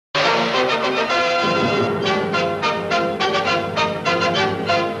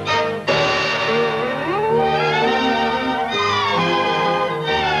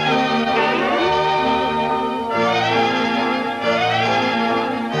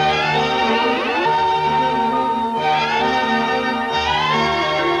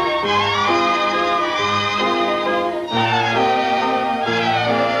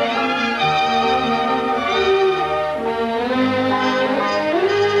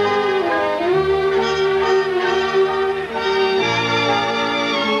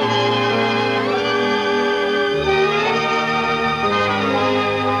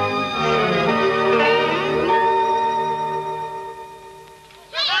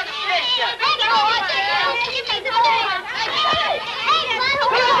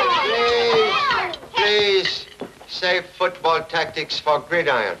Please, save football tactics for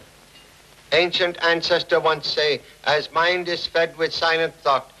gridiron. Ancient ancestor once say, as mind is fed with silent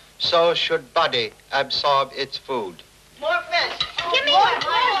thought, so should body absorb its food. More fish. Give me more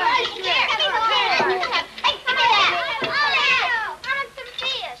fish.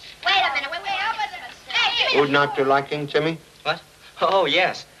 Wait a minute. Food not to liking, Jimmy? What? Oh,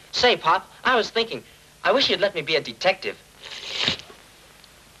 yes. Say, Pop, I was thinking, I wish you'd let me be a detective.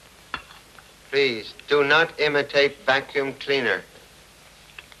 Please, do not imitate vacuum cleaner.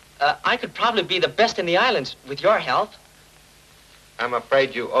 I could probably be the best in the islands with your help. I'm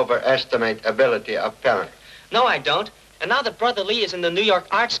afraid you overestimate ability of parent. No, I don't. And now that Brother Lee is in the New York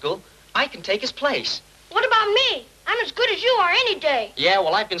Art School, I can take his place. What about me? I'm as good as you are any day. Yeah,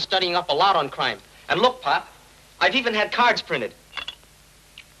 well, I've been studying up a lot on crime. And look, Pop, I've even had cards printed.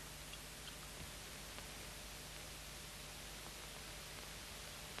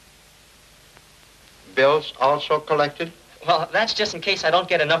 Bills also collected? Well, that's just in case I don't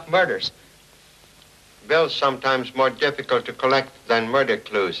get enough murders. Bills sometimes more difficult to collect than murder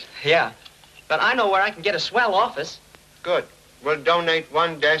clues. Yeah, but I know where I can get a swell office. Good. We'll donate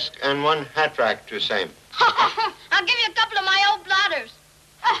one desk and one hat rack to same. I'll give you a couple of my old blotters.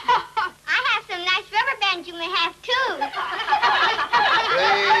 I have some nice rubber bands you may have, too.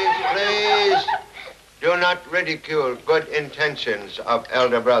 Please, do not ridicule good intentions of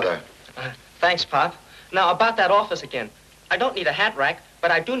elder brother. Thanks, Pop. Now, about that office again. I don't need a hat rack,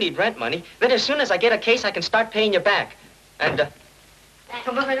 but I do need rent money. Then as soon as I get a case, I can start paying you back. And,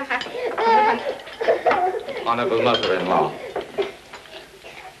 Honorable mother-in-law.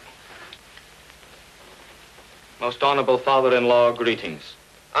 Most honorable father-in-law, greetings.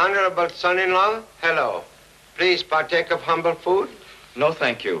 Honorable son-in-law, hello. Please partake of humble food. No,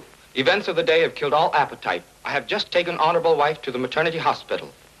 thank you. Events of the day have killed all appetite. I have just taken honorable wife to the maternity hospital.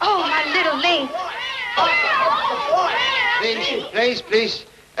 Oh, my little Lee. Please.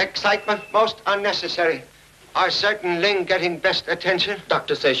 Excitement most unnecessary. Are certain Ling getting best attention?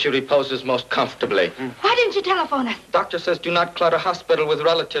 Doctor says she reposes most comfortably. Why didn't you telephone us? Doctor says do not clutter hospital with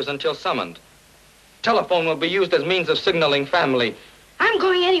relatives until summoned. Telephone will be used as means of signaling family. I'm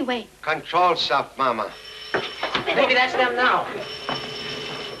going anyway. Control self, Mama. maybe that's them now.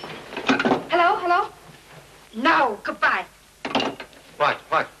 Hello? No, goodbye.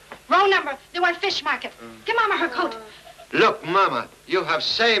 What? Wrong number. They want fish market. Give Mama her coat. Look, Mama, you have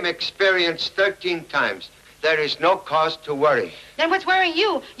same experience 13 times. There is no cause to worry. Then what's worrying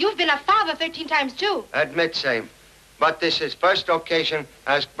you? You've been a father 13 times, too. Admit same. But this is first occasion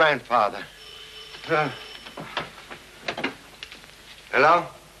as grandfather. Hello?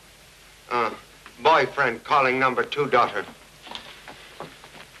 Boyfriend calling number 2 daughter.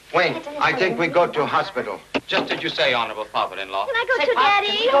 Wayne, I think we go to hospital. Just as you say, honorable father-in-law. Can I go to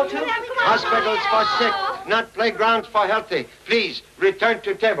Daddy? Go to? Hospitals for sick, not playgrounds for healthy. Please, return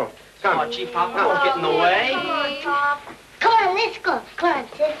to table. Come. Oh, gee, Pop, don't get in the way. Come on, let's go. Come on,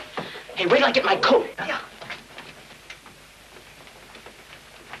 sis. Hey, wait till I get my coat.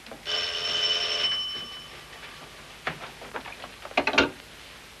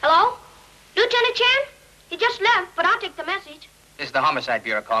 Hello? Lieutenant Chan? He just left, but I'll take the message. This is the Homicide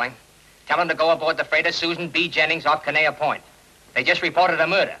Bureau calling. Tell them to go aboard the freighter Susan B. Jennings off Kanea Point. They just reported a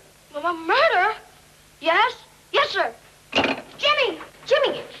murder. Well, a murder? Yes? Yes, sir. Jimmy!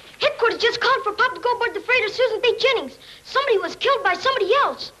 Headquarters just called for Pop to go aboard the freighter Susan B. Jennings. Somebody was killed by somebody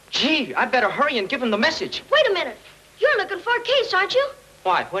else. Gee, I better hurry and give him the message. Wait a minute. You're looking for a case, aren't you?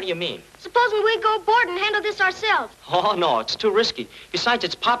 Why? What do you mean? Supposing we go aboard and handle this ourselves. Oh, no, it's too risky. Besides,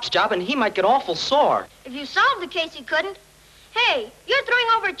 it's Pop's job, and he might get awful sore. If you solved the case, he couldn't. Hey, you're throwing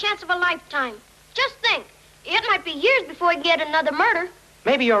over a chance of a lifetime. Just think. It might be years before we get another murder.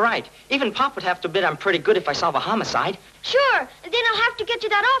 Maybe you're right. Even Pop would have to admit I'm pretty good if I solve a homicide. Sure, and then I'll have to get to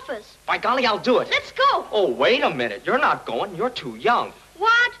that office. By golly, I'll do it. Let's go. Oh, wait a minute. You're not going. You're too young.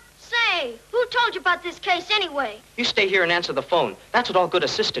 What? Say, who told you about this case anyway? You stay here and answer the phone. That's what all good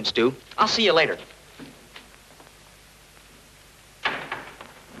assistants do. I'll see you later.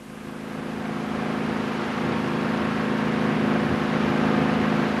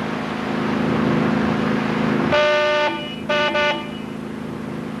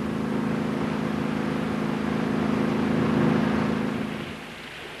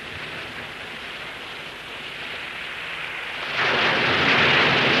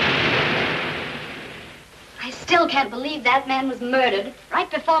 Still can't believe that man was murdered right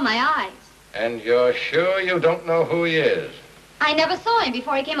before my eyes. And you're sure you don't know who he is? I never saw him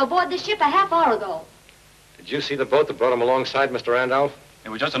before he came aboard the ship a half hour ago. Did you see the boat that brought him alongside, Mr. Randolph? It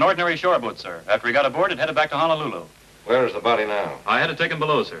was just an ordinary shore boat, sir. After he got aboard, it headed back to Honolulu. Where is the body now? I had to take him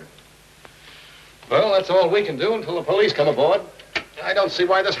below, sir. Well, that's all we can do until the police come aboard. I don't see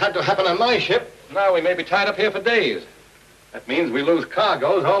why this had to happen on my ship. Now we may be tied up here for days. That means we lose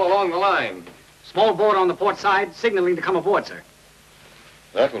cargoes all along the line. Small boat on the port side, signaling to come aboard, sir.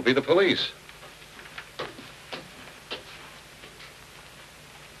 That will be the police.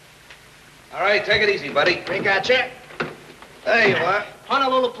 All right, take it easy, buddy. We got you. There you are.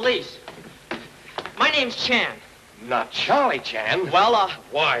 Honolulu Police. My name's Chan. Not Charlie Chan. Well,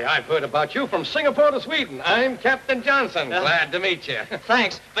 Why, I've heard about you from Singapore to Sweden. I'm Captain Johnson. Glad to meet you.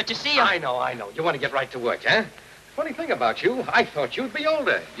 Thanks, but you see, I know. You want to get right to work, huh? Funny thing about you, I thought you'd be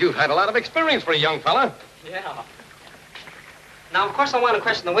older. You've had a lot of experience for a young fella. Yeah. Now, of course, I want to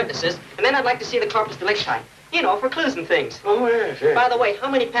question the witnesses, and then I'd like to see the corpus delicti. You know, for clues and things. Oh, yes. By the way, how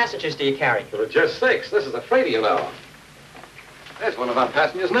many passengers do you carry? There are just 6. This is a freighter, you know. There's one of our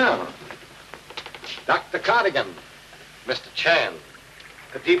passengers now. Dr. Cardigan. Mr. Chan.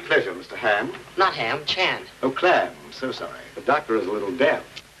 A deep pleasure, Mr. Ham. Not Ham, Chan. Oh, Clam. I'm so sorry. The doctor is a little deaf.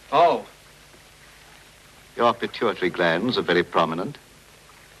 Oh. Your pituitary glands are very prominent.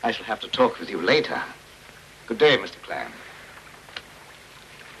 I shall have to talk with you later. Good day, Mr. Clam.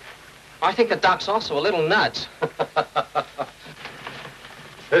 I think the doc's also a little nuts.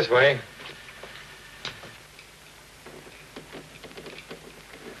 This way.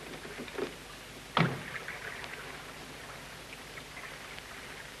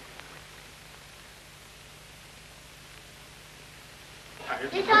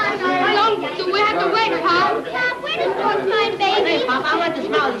 How long do we have to wait, Pop? Where does George find baby? Pop, I want to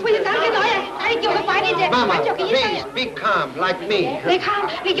smell this. Mama, please, be calm, like me. Đi không,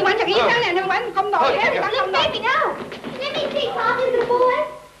 đi chú quán cho cái sáng này, nó quán công nồi hết, Look, không baby, no. Let me see, Pop, is the boy.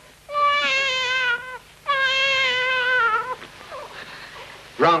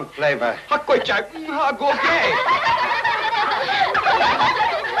 Wrong flavor.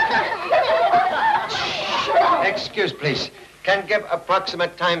 Excuse, please. Can give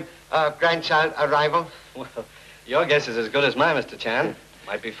approximate time grandchild arrival? Well, your guess is as good as mine, Mr. Chan.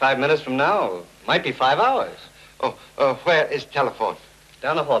 Might be 5 minutes from now. Might be 5 hours. Oh, where is telephone?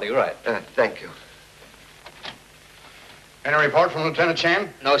 Down the hall to your right. Thank you. Any report from Lieutenant Chan?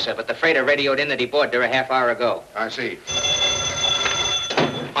 No, sir, but the freighter radioed in that he boarded her a half hour ago. I see.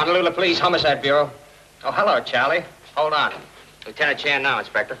 Honolulu Police Homicide Bureau. Oh, hello, Charlie. Hold on. Lieutenant Chan now,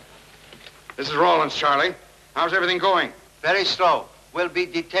 Inspector. This is Rawlins, Charlie. How's everything going? Very slow. We'll be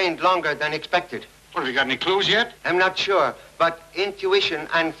detained longer than expected. What, have you got any clues yet? I'm not sure, but intuition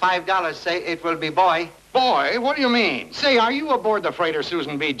and $5 say it will be boy. Boy, what do you mean? Say, are you aboard the freighter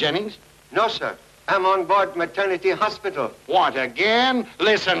Susan B. Jennings? No, sir. I'm on board maternity hospital. What, again?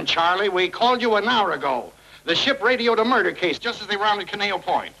 Listen, Charlie, we called you an hour ago. The ship radioed a murder case just as they rounded Caneo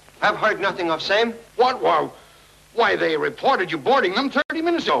Point. I've heard nothing of same. What? Why, they reported you boarding them 30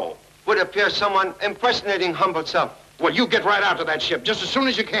 minutes ago. Would appear someone impersonating humble self. Well, you get right out to that ship just as soon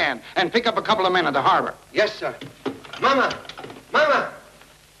as you can and pick up a couple of men at the harbor. Yes, sir. Mama! Mama!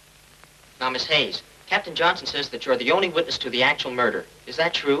 Now, Miss Hayes, Captain Johnson says that you're the only witness to the actual murder. Is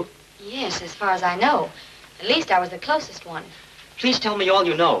that true? Yes, as far as I know. At least I was the closest one. Please tell me all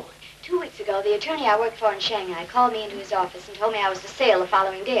you know. 2 weeks ago, the attorney I worked for in Shanghai called me into his office and told me I was to sail the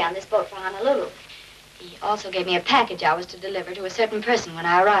following day on this boat for Honolulu. He also gave me a package I was to deliver to a certain person when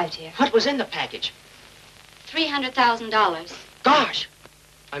I arrived here. What was in the package? $300,000. Gosh!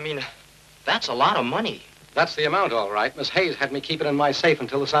 I mean, that's a lot of money. That's the amount, all right. Miss Hayes had me keep it in my safe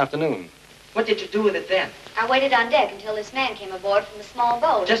until this afternoon. What did you do with it then? I waited on deck until this man came aboard from the small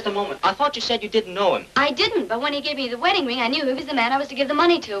boat. Just a moment. I thought you said you didn't know him. I didn't, but when he gave me the wedding ring, I knew he was the man I was to give the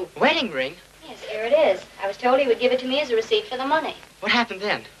money to. Wedding ring? Yes, here it is. I was told he would give it to me as a receipt for the money. What happened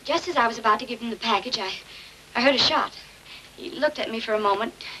then? Just as I was about to give him the package, I heard a shot. He looked at me for a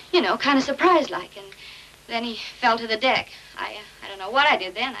moment, you know, kind of surprised-like, and then he fell to the deck. I don't know what I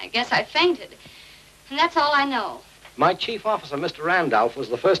did then. I guess I fainted. And that's all I know. My chief officer, Mr. Randolph, was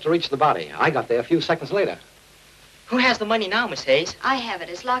the first to reach the body. I got there a few seconds later. Who has the money now, Miss Hayes? I have it.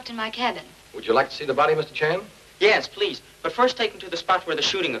 It's locked in my cabin. Would you like to see the body, Mr. Chan? Yes, please. But first take him to the spot where the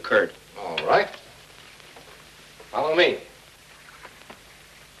shooting occurred. All right. Follow me.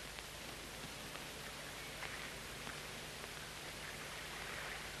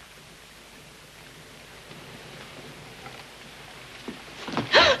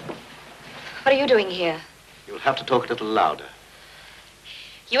 What are you doing here? You'll have to talk a little louder.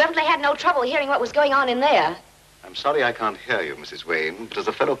 You evidently had no trouble hearing what was going on in there. I'm sorry I can't hear you, Mrs. Wayne, but as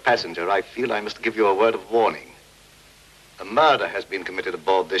a fellow passenger, I feel I must give you a word of warning. A murder has been committed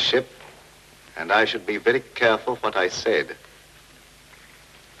aboard this ship, and I should be very careful what I said.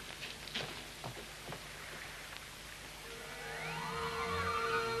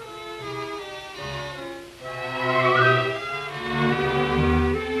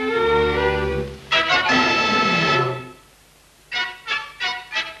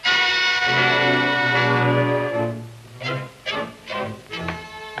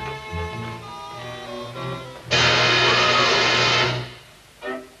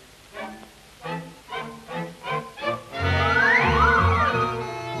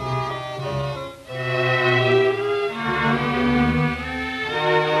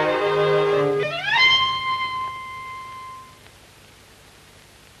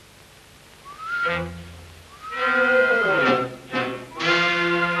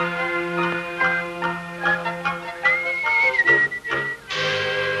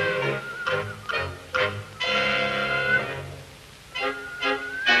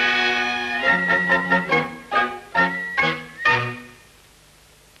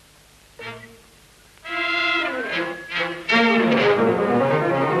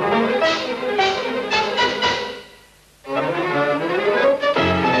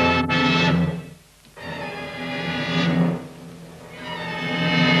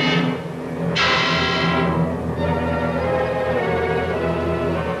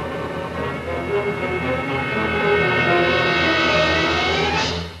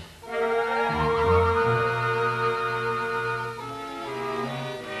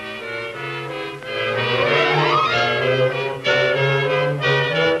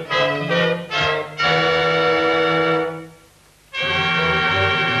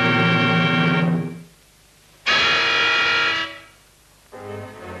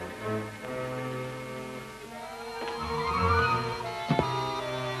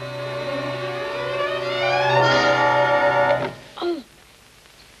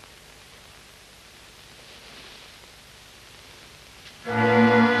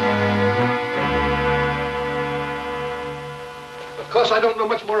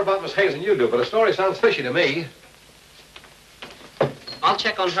 much more about Miss Hayes than you do, but the story sounds fishy to me. I'll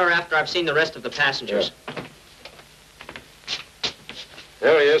check on her after I've seen the rest of the passengers. Yeah.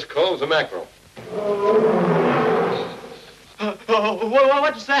 There he is, Cole's a mackerel.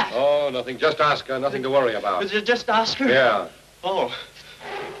 What's that? Oh, nothing. Just Oscar. Nothing to worry about. Is it just Oscar? Yeah. Oh.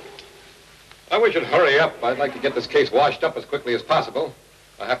 I wish you'd hurry up. I'd like to get this case washed up as quickly as possible.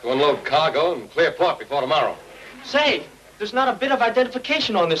 I have to unload cargo and clear port before tomorrow. Say, there's not a bit of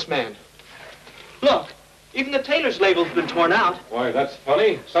identification on this man. Look, even the tailor's label's been torn out. Why, that's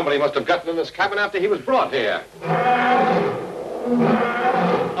funny. Somebody must have gotten in this cabin after he was brought here.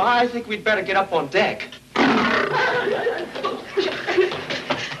 I think we'd better get up on deck.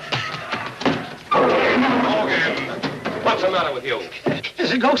 Morgan, what's the matter with you?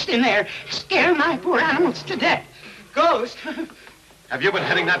 There's a ghost in there, scaring my poor animals to death. Ghost? Have you been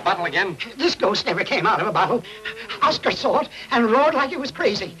hitting that bottle again? This ghost never came out of a bottle. Oscar saw it and roared like it was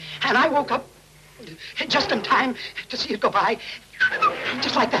crazy. And I woke up just in time to see it go by,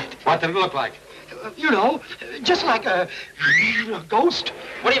 just like that. What did it look like? You know, just like a ghost.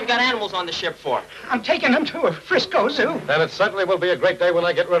 What have you got animals on the ship for? I'm taking them to a Frisco zoo. Then it certainly will be a great day when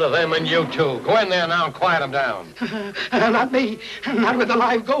I get rid of them and you too. Go in there now and quiet them down. Not me. Not with a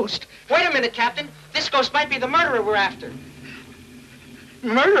live ghost. Wait a minute, Captain. This ghost might be the murderer we're after.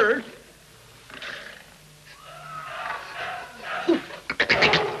 Murdered?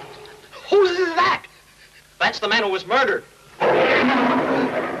 Who's that? That's the man who was murdered.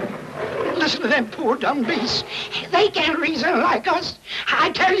 Listen to them poor dumb beasts. They can't reason like us.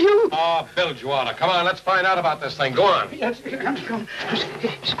 I tell you. Oh, Bilgewater, come on, let's find out about this thing. Go on. Yes, come.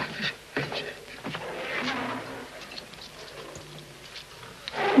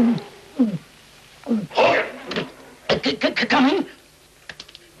 Coming.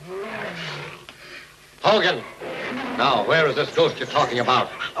 Hogan. Now, where is this ghost you're talking about?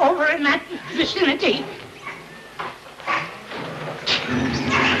 Over in that vicinity.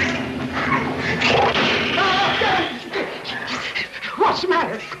 What's the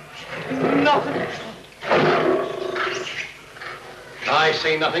matter? Nothing. I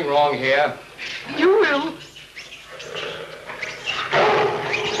see nothing wrong here. You will.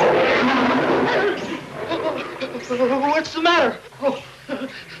 What's the matter? Oh,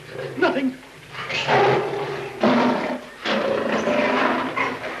 nothing.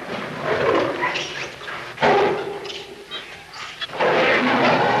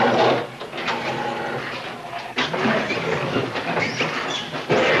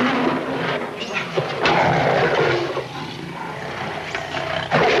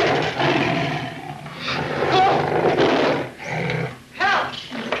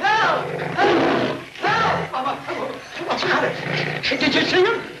 Did you see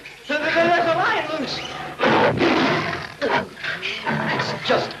him? There's a lion loose. It's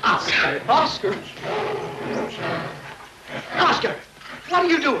just Oscar. Oscar? Oscar, what are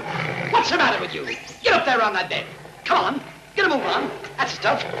you doing? What's the matter with you? Get up there on that bed. Come on, get a move on. That's the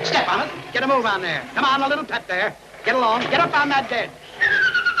stuff. Step on it. Get a move on there. Come on, a little pep there. Get along. Get up on that bed.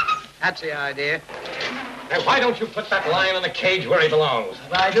 That's the idea. Now, why don't you put that lion in the cage where he belongs?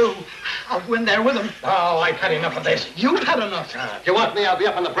 If I do, I'll go in there with him. Oh, I've had enough of this. You've had enough. If you want me, I'll be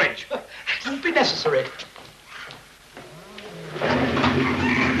up on the bridge. It won't be necessary.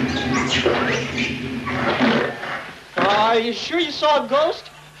 Are you sure you saw a ghost?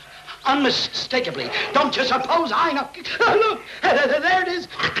 Unmistakably. Don't you suppose I know? Look, there it is.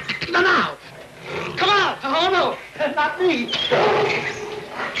 Now. Come on. Oh, no, not me.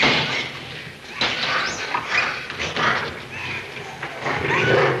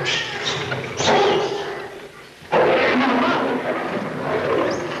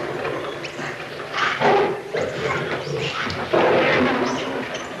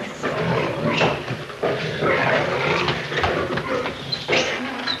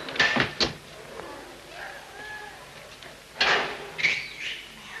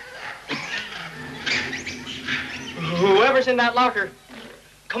 Whoever's in that locker,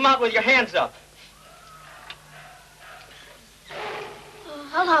 come out with your hands up.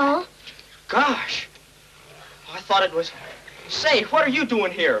 Hello. Gosh. I thought it was... Say, what are you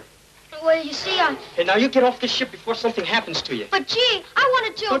doing here? Well, you see, Hey, now you get off the ship before something happens to you. But, gee, I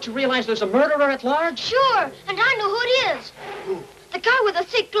wanted to... Don't you realize there's a murderer at large? Sure, and I know who it is. Who? The guy with the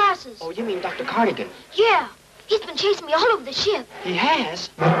thick glasses. Oh, you mean Dr. Cardigan? Yeah. He's been chasing me all over the ship. He has?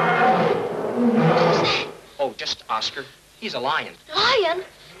 Who's that? Oh, just Oscar. He's a lion. Lion?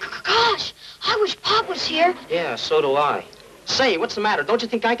 Gosh, I wish Pop was here. Yeah, so do I. Say, what's the matter? Don't you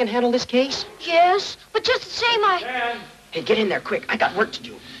think I can handle this case? Yes, but just the same, Hey, get in there quick. I got work to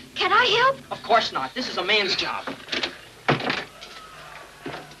do. Can I help? Of course not. This is a man's job.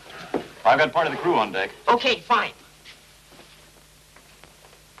 I've got part of the crew on deck. Okay, fine.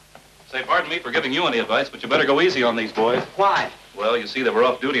 Say, pardon me for giving you any advice, but you better go easy on these boys. Why? Well, you see, they were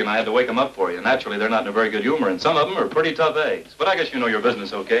off duty, and I had to wake them up for you. Naturally, they're not in a very good humor, and some of them are pretty tough eggs. But I guess you know your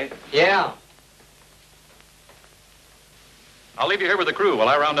business, okay? Yeah. I'll leave you here with the crew while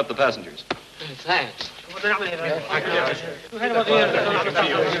I round up the passengers. Thanks.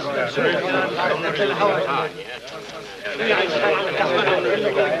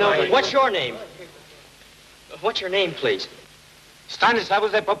 What's your name? What's your name, please? Stanislaw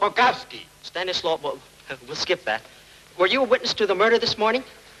Popokowski. Stanislaw, we'll skip that. Were you a witness to the murder this morning?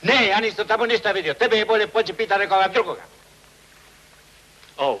 Ne, ani στο ταπονίστα βίντεο. Τebe bole pochi pita rekova drugoga.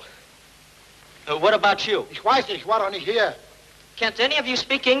 Oh. What about you? Ich weiß nicht, war doch nicht hier. Can't any of you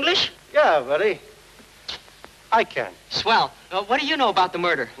speak English? Yeah, buddy. I can. Swell. What do you know about the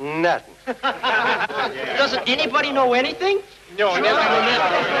murder? Nothing. Doesn't anybody know anything? No, never.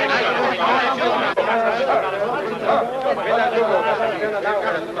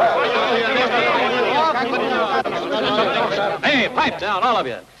 Hey, pipe down, all of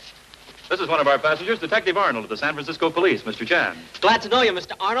you. This is one of our passengers, Detective Arnold of the San Francisco Police, Mr. Chan. Glad to know you,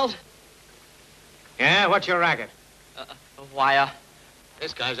 Mr. Arnold. Yeah, what's your racket? Why,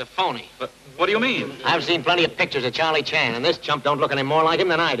 This guy's a phony. But what do you mean? I've seen plenty of pictures of Charlie Chan, and this chump don't look any more like him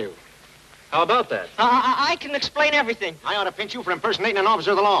than I do. How about that? I can explain everything. I ought to pinch you for impersonating an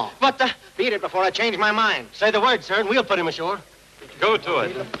officer of the law. But beat it before I change my mind. Say the word, sir, and we'll put him ashore. Go to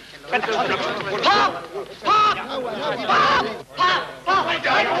it. Pop! Pop! Pop! Pop! Pop!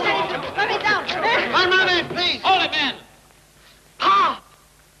 Let me down. My man, please. Hold it, man. Pop!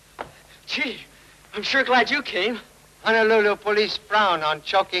 Gee, I'm sure glad you came. Honolulu police frown on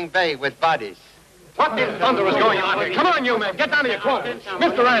choking bay with bodies. What in thunder is going on here? Come on, you men. Get down to your quarters.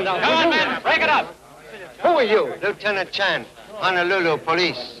 Mr. Randolph. Come on, men. Break it up. Who are you? Lieutenant Chan, Honolulu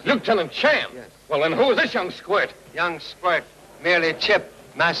police. Lieutenant Chan? Yes. Well, then who is this young squirt? Young squirt, merely Chip,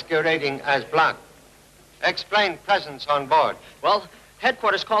 masquerading as Black. Explain presence on board. Well,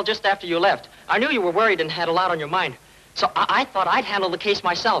 headquarters called just after you left. I knew you were worried and had a lot on your mind. So I thought I'd handle the case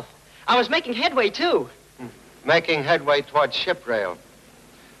myself. I was making headway, too. Making headway towards ship rail.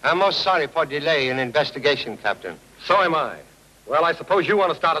 I'm most sorry for delay in investigation, Captain. So am I. Well, I suppose you want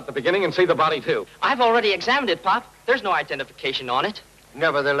to start at the beginning and see the body, too. I've already examined it, Pop. There's no identification on it.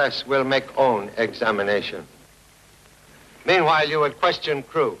 Nevertheless, we'll make own examination. Meanwhile, you will question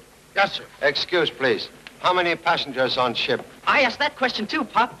crew. Yes, sir. Excuse, please. How many passengers on ship? I asked that question, too,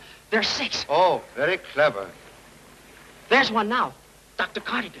 Pop. There's 6. Oh, very clever. There's one now. Dr.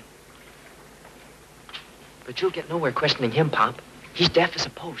 Cardigan. But you'll get nowhere questioning him, Pop. He's deaf as a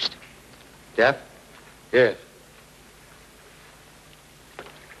post. Deaf? Yes.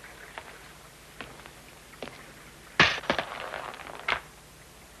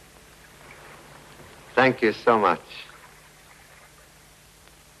 Thank you so much.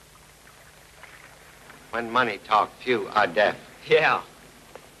 When money talk, few are deaf. Yeah.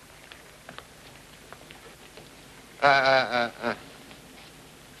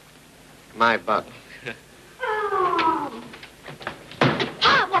 My buck.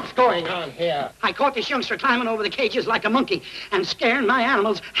 What's going on here? I caught this youngster climbing over the cages like a monkey and scaring my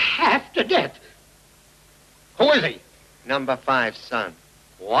animals half to death. Who is he? Number 5, son.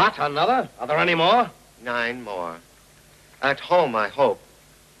 What, another? Are there any more? 9 more. At home, I hope.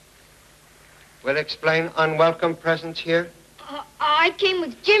 Will explain unwelcome presence here? I came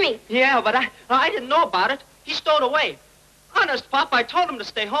with Jimmy. Yeah, but I didn't know about it. He stowed away. Honest, Pop, I told him to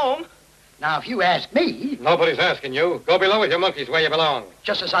stay home. Now, if you ask me... Nobody's asking you. Go below with your monkeys where you belong.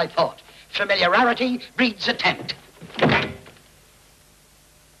 Just as I thought. Familiarity breeds attempt.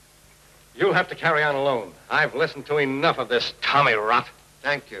 You'll have to carry on alone. I've listened to enough of this Tommy rot.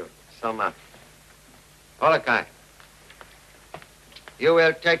 Thank you so much. Molokai, you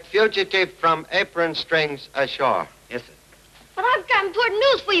will take fugitive from apron strings ashore. Yes, sir. But I've got important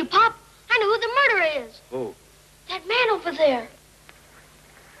news for you, Pop. I know who the murderer is. Who? That man over there.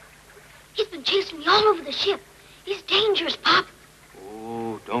 He's been chasing me all over the ship. He's dangerous, Pop.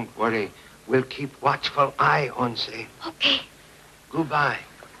 Oh, don't worry. We'll keep watchful eye on Say. Okay. Goodbye.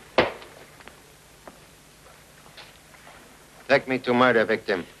 Take me to murder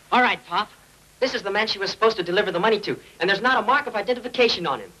victim. All right, Pop. This is the man she was supposed to deliver the money to, and there's not a mark of identification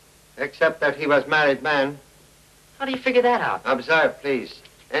on him. Except that he was married man. How do you figure that out? Observe, please.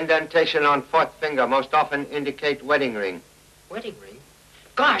 Indentation on 4th finger most often indicate wedding ring. Wedding ring?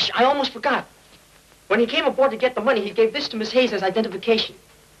 Gosh, I almost forgot. When he came aboard to get the money, he gave this to Miss Hayes as identification.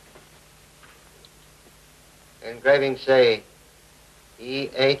 Engraving say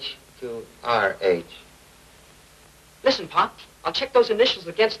E-H to R-H. Listen, Pop. I'll check those initials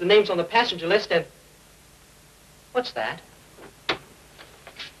against the names on the passenger list and... What's that?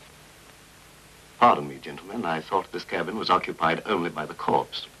 Pardon me, gentlemen. I thought this cabin was occupied only by the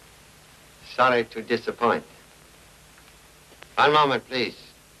corpse. Sorry to disappoint. One moment, please.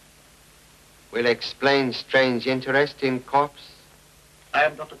 Will explain strange interest in corpse? I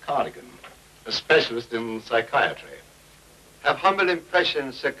am Dr. Cardigan, a specialist in psychiatry. Have humble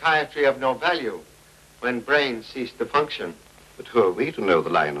impression psychiatry of no value when brain cease to function. But who are we to know the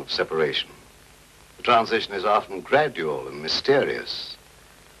line of separation? The transition is often gradual and mysterious.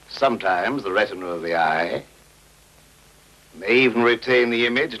 Sometimes the retina of the eye may even retain the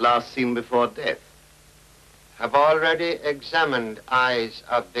image last seen before death. Have already examined eyes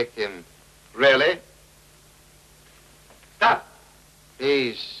of victim. Really? Stop.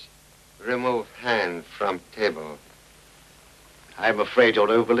 Please remove hand from table. I'm afraid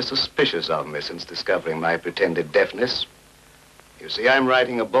you're overly suspicious of me since discovering my pretended deafness. You see, I'm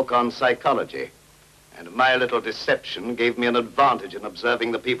writing a book on psychology, and my little deception gave me an advantage in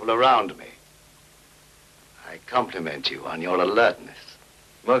observing the people around me. I compliment you on your alertness.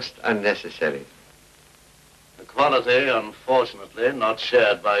 Most unnecessary. A quality, unfortunately, not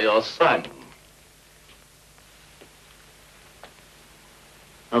shared by your son.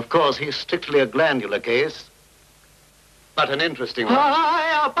 Of course, he's strictly a glandular case, but an interesting one.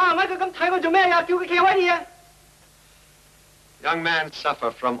 Young men suffer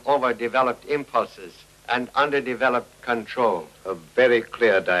from overdeveloped impulses and underdeveloped control. A very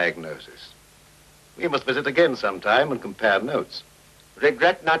clear diagnosis. We must visit again sometime and compare notes.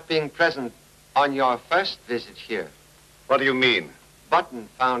 Regret not being present on your first visit here. What do you mean? Button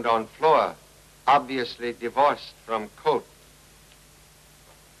found on floor, obviously divorced from coat.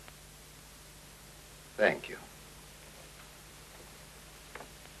 Thank you.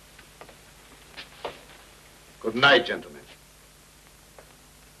 Good night, gentlemen.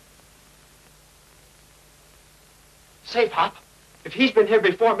 Say, Pop, if he's been here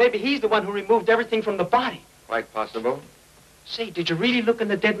before, maybe he's the one who removed everything from the body. Quite possible. Say, did you really look in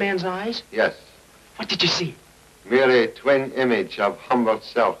the dead man's eyes? Yes. What did you see? Merely a twin image of humble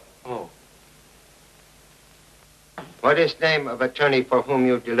self. Oh. What is name of attorney for whom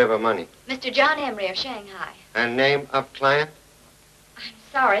you deliver money? Mr. John Emery of Shanghai. And name of client? I'm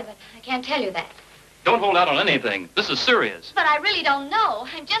sorry, but I can't tell you that. Don't hold out on anything. This is serious. But I really don't know.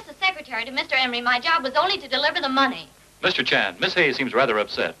 I'm just the secretary to Mr. Emery. My job was only to deliver the money. Mr. Chan, Miss Hayes seems rather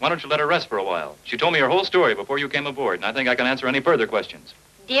upset. Why don't you let her rest for a while? She told me her whole story before you came aboard, and I think I can answer any further questions.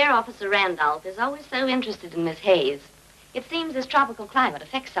 Dear Officer Randolph is always so interested in Miss Hayes. It seems this tropical climate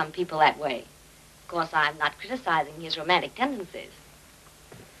affects some people that way. Of course, I'm not criticizing his romantic tendencies.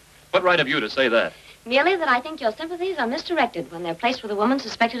 What right have you to say that? Merely that I think your sympathies are misdirected when they're placed with a woman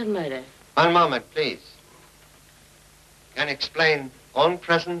suspected of murder. One moment, please. Can explain own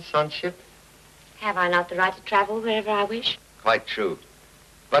presence on ship? Have I not the right to travel wherever I wish? Quite true.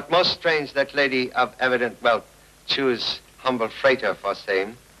 But most strange that lady of evident wealth choose humble freighter for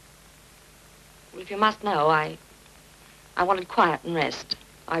same. Well, if you must know, I wanted quiet and rest.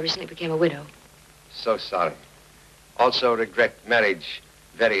 I recently became a widow. So sorry. Also regret marriage.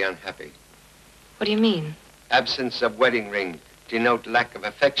 Very unhappy. What do you mean? Absence of wedding ring denote lack of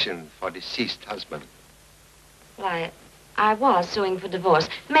affection for deceased husband. Well, I was suing for divorce.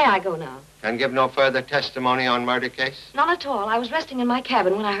 May I go now? Can give no further testimony on murder case? Not at all. I was resting in my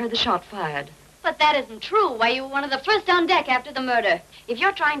cabin when I heard the shot fired. But that isn't true. Why, you were one of the first on deck after the murder. If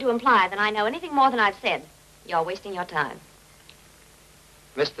you're trying to imply that I know anything more than I've said, you're wasting your time.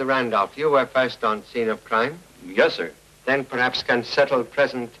 Mr. Randolph, you were first on scene of crime? Yes, sir. Then perhaps can settle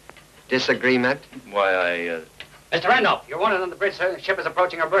present disagreement? Why, Mr. Randolph, you're wanted on the bridge, sir. The ship is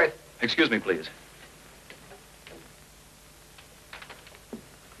approaching her berth. Excuse me, please.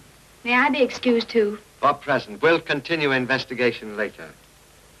 May I be excused, too? For present. We'll continue investigation later.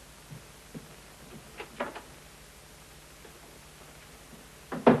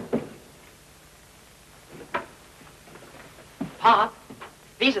 Pop,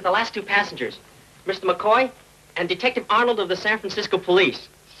 these are the last two passengers. Mr. McCoy and Detective Arnold of the San Francisco Police.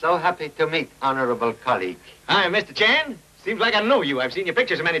 So happy to meet honorable colleague. Hi, Mr. Chan. Seems like I know you. I've seen your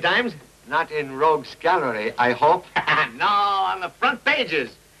pictures many times. Not in Rogue's Gallery, I hope. No, on the front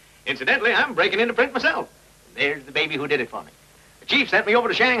pages. Incidentally, I'm breaking into print myself. There's the baby who did it for me. The chief sent me over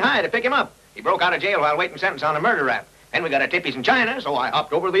to Shanghai to pick him up. He broke out of jail while waiting sentence on a murder rap. Then we got a tip he's in China, so I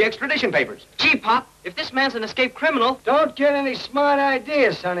hopped over to the extradition papers. Gee, Pop, if this man's an escaped criminal... Don't get any smart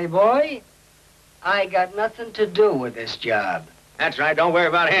ideas, sonny boy. I got nothing to do with this job. That's right, don't worry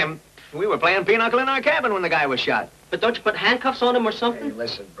about him. We were playing pinochle in our cabin when the guy was shot. But don't you put handcuffs on him or something? Hey,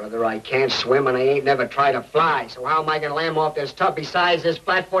 listen, brother, I can't swim and I ain't never tried to fly. So how am I gonna land off this tub? Besides, this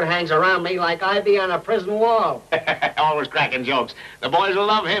flatfoot hangs around me like ivy on a prison wall. Always cracking jokes. The boys will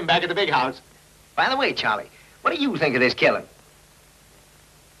love him back at the big house. By the way, Charlie, what do you think of this killing?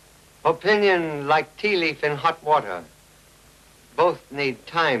 Opinion like tea leaf in hot water. Both need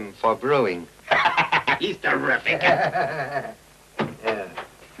time for brewing. He's terrific. Yeah.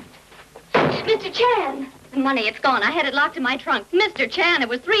 Mr. Chan! The money, it's gone. I had it locked in my trunk. Mr. Chan, it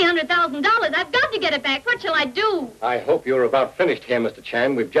was $300,000. I've got to get it back. What shall I do? I hope you're about finished here, Mr.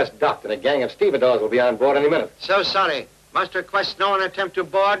 Chan. We've just docked, and a gang of stevedores will be on board any minute. So sorry. Must request no one attempt to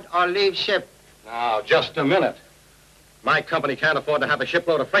board or leave ship. Now, just a minute. My company can't afford to have a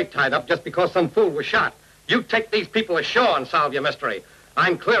shipload of freight tied up just because some fool was shot. You take these people ashore and solve your mystery.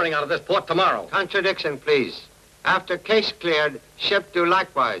 I'm clearing out of this port tomorrow. Contradiction, please. After case cleared, ship do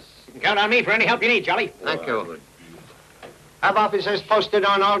likewise. You can count on me for any help you need, Charlie. Thank you. Have officers posted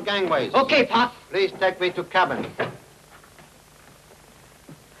on all gangways. Okay, Pop. Please take me to cabin.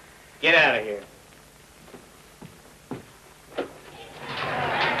 Get out of here.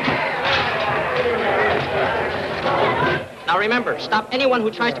 Now remember, stop anyone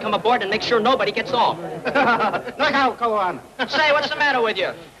who tries to come aboard and make sure nobody gets off. Look out, go on. Say, what's the matter with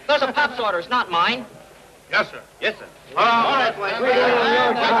you? Those are Pop's orders, not mine. Yes, sir. Yes, sir. All right,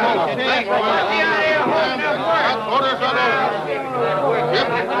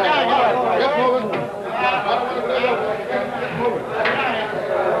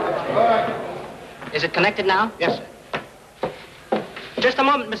 Is it connected now? Yes, sir. Just a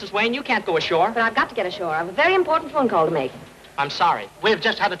moment, Mrs. Wayne. You can't go ashore. But I've got to get ashore. I have a very important phone call to make. I'm sorry. We've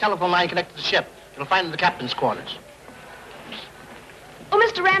just had a telephone line connected to the ship. You'll find it in the captain's quarters. Oh,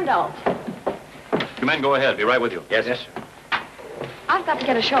 Mr. Randolph, You men go ahead. Be right with you. Yes, sir. I've got to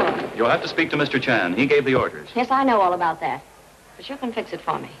get ashore. You'll have to speak to Mr. Chan. He gave the orders. Yes, I know all about that. But you can fix it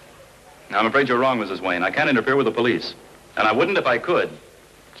for me. Now, I'm afraid you're wrong, Mrs. Wayne. I can't interfere with the police. And I wouldn't if I could.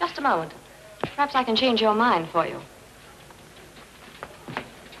 Just a moment. Perhaps I can change your mind for you.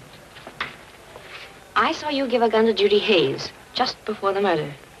 I saw you give a gun to Judy Hayes just before the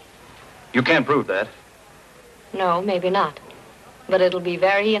murder. You can't prove that. No, maybe not. But it'll be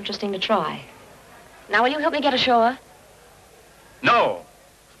very interesting to try. Now, will you help me get ashore? No.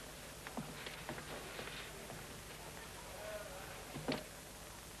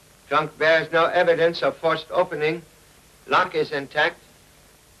 Trunk bears no evidence of forced opening. Lock is intact.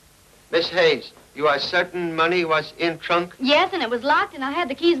 Miss Hayes, you are certain money was in trunk? Yes, and it was locked, and I had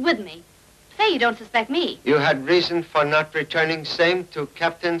the keys with me. Say, you don't suspect me. You had reason for not returning same to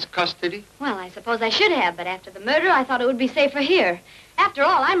captain's custody? Well, I suppose I should have, but after the murder, I thought it would be safer here. After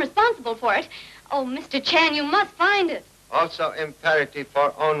all, I'm responsible for it. Oh, Mr. Chan, you must find it. Also imperative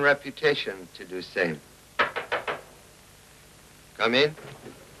for own reputation to do same. Come in.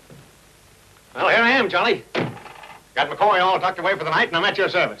 Well, here I am, Charlie. Got McCoy all tucked away for the night, and I'm at your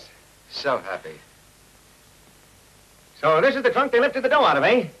service. So happy. So this is the trunk they lifted the dough out of,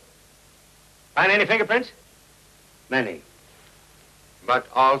 eh? Find any fingerprints? Many. But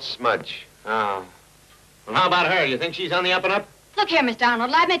all smudge. Oh. Well, how about her? You think she's on the up and up? Look here, Mr.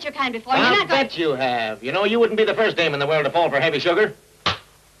 Arnold, I've met your kind before. You're I'll not going... bet you have. You know, you wouldn't be the first dame in the world to fall for heavy sugar.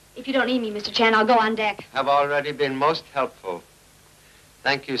 If you don't need me, Mr. Chan, I'll go on deck. Have already been most helpful.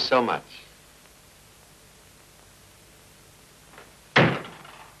 Thank you so much.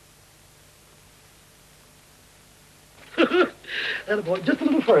 Little boy, just a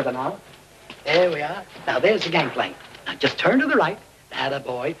little further now. There we are. Now, there's the gangplank. Now, just turn to the right. Atta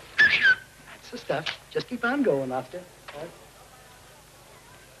boy. That's the stuff. Just keep on going, Oscar.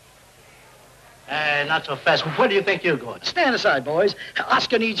 Not so fast. Where do you think you're going? Stand aside, boys.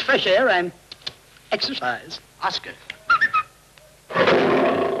 Oscar needs fresh air and exercise. Oscar.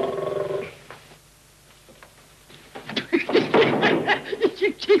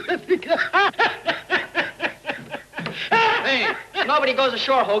 Hey, nobody goes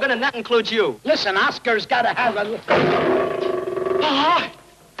ashore, Hogan, and that includes you. Listen, Oscar's got to have a...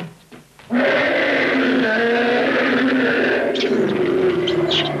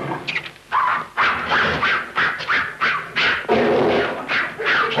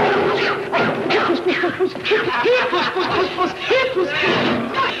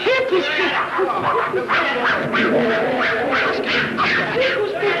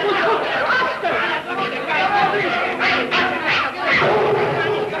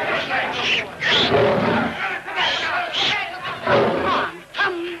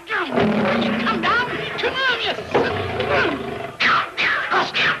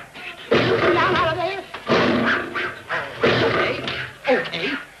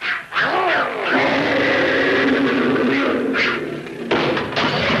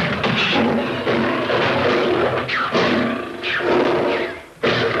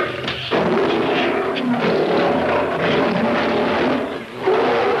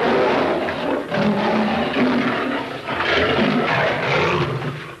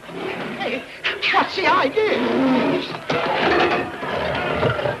 see, I did.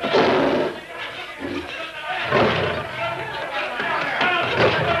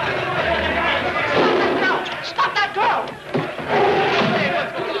 Stop that girl!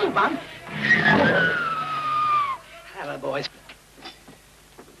 Move on. Hello, boys.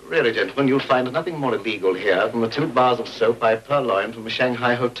 Really, gentlemen, you'll find nothing more illegal here than the 2 bars of soap I purloined from a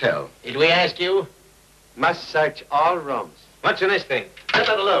Shanghai hotel. Did we ask you? Must search all rooms. What's in this thing? Let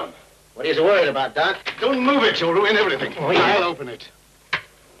that alone. What are you so worried about, Doc? Don't move it, you'll ruin everything. Oh, yeah. I'll open it.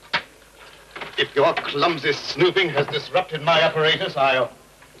 If your clumsy snooping has disrupted my apparatus, I'll...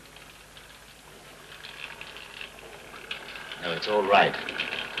 No, it's all right.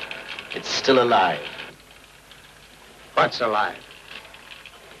 It's still alive. What's alive?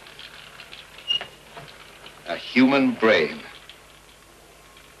 A human brain.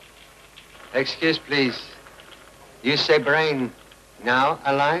 Excuse, please. You say brain now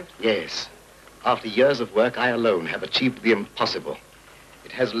alive? Yes. After years of work, I alone have achieved the impossible.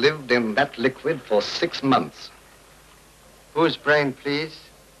 It has lived in that liquid for 6 months. Whose brain, please?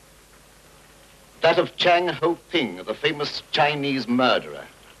 That of Chang Ho-ping, the famous Chinese murderer.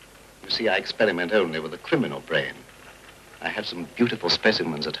 You see, I experiment only with the criminal brain. I have some beautiful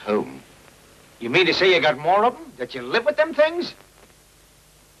specimens at home. You mean to say you got more of them? That you live with them things?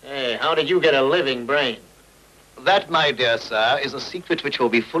 Hey, how did you get a living brain? That, my dear sir, is a secret which will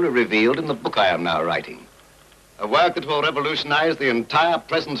be fully revealed in the book I am now writing. A work that will revolutionize the entire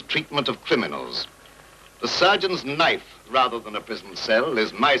present treatment of criminals. The surgeon's knife, rather than a prison cell,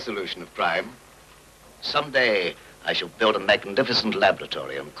 is my solution of crime. Someday, I shall build a magnificent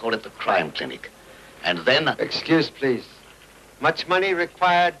laboratory and call it the crime clinic. And then... Excuse, please. Much money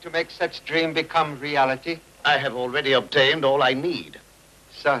required to make such dream become reality? I have already obtained all I need.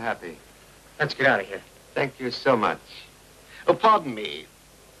 So happy. Let's get out of here. Thank you so much. Oh, pardon me.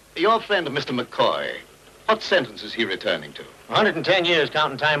 Your friend, Mr. McCoy, what sentence is he returning to? 110 years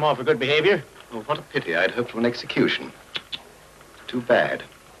counting time off for good behavior. Oh, what a pity. I'd hoped for an execution. Too bad.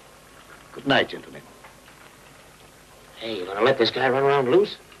 Good night, gentlemen. Hey, you gonna let this guy run around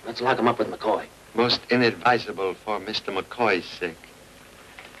loose? Let's lock him up with McCoy. Most inadvisable for Mr. McCoy's sake.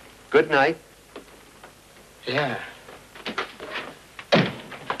 Good night. Yeah.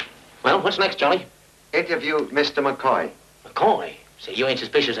 Well, what's next, Johnny? Interview Mr. McCoy. McCoy? Say, you ain't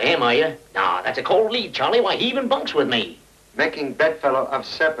suspicious of him, are you? Nah, that's a cold lead, Charlie. Why, he even bunks with me. Making bedfellow of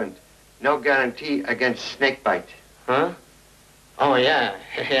serpent. No guarantee against snake bite. Huh? Oh, yeah.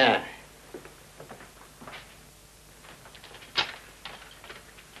 Yeah.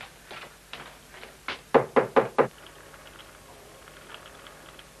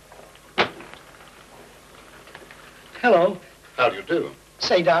 Hello. How do you do?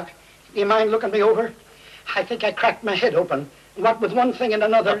 Say, Doc, do you mind looking me over? I think I cracked my head open. What with one thing and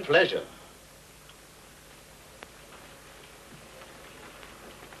another. A pleasure.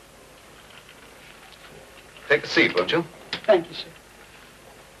 Take a seat, won't you? Thank you, sir.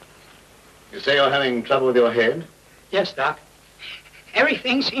 You say you're having trouble with your head? Yes, Doc.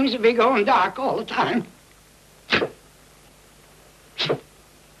 Everything seems to be going dark all the time.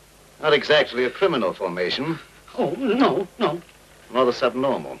 Not exactly a criminal formation. Oh, no, no. Rather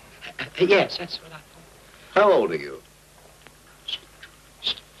subnormal. Yes, that's what I thought. How old are you?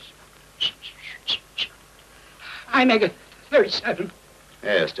 I make it 37.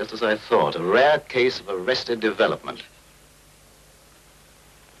 Yes, just as I thought. A rare case of arrested development.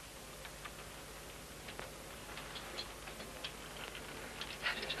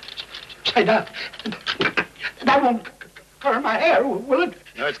 Say, Doc, that won't curl my hair, will it?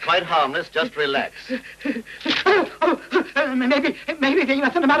 No, it's quite harmless. Just relax. Maybe there's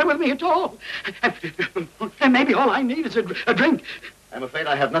nothing the matter with me at all. And maybe all I need is a drink. I'm afraid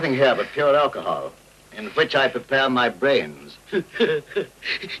I have nothing here but pure alcohol, in which I prepare my brains.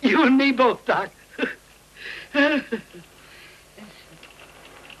 You and me both, Doc.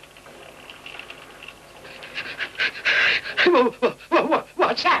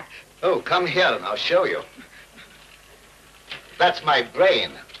 What's that? Oh, come here and I'll show you. That's my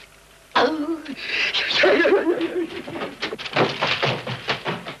brain. Oh.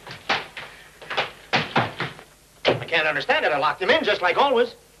 I can't understand it. I locked him in just like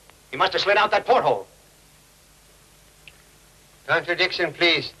always. He must have slid out that porthole. Contradiction,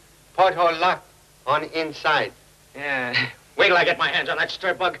 please. Porthole locked on inside. Yeah. Wait till I get my hands on that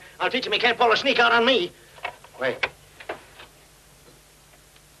stir bug. I'll teach him he can't pull a sneak out on me. Wait.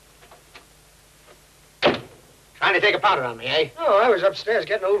 Trying to take a powder on me, eh? Oh, I was upstairs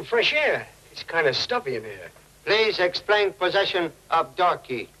getting a little fresh air. It's kind of stuffy in here. Please explain possession of door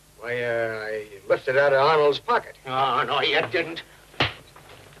key. Why, I lifted it out of Arnold's pocket. Oh, no, you didn't.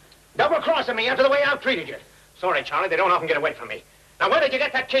 Double-crossing me after the way I've treated you. Sorry, Charlie, they don't often get away from me. Now, where did you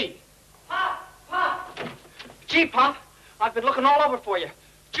get that key? Pop! Gee, Pop, I've been looking all over for you.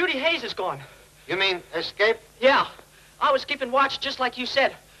 Judy Hayes is gone. You mean escape? Yeah. I was keeping watch just like you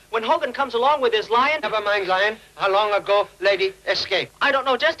said. When Hogan comes along with his lion... Never mind, lion. How long ago lady escaped? I don't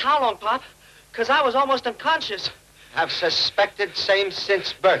know just how long, Pop, because I was almost unconscious. Have suspected same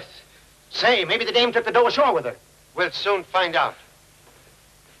since birth. Say, maybe the dame took the dough ashore with her. We'll soon find out.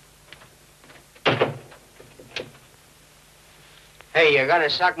 Hey, you gonna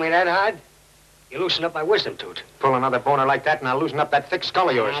suck me that hard? You loosen up my wisdom tooth. Pull another boner like that and I'll loosen up that thick skull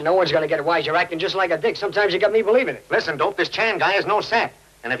of yours. No one's gonna get wise. You're acting just like a dick. Sometimes you got me believing it. Listen, Dope, this Chan guy is no sap.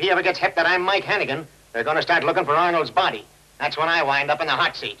 And if he ever gets hip that I'm Mike Hannigan, they're gonna start looking for Arnold's body. That's when I wind up in the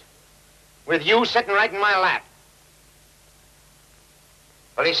hot seat. With you sitting right in my lap.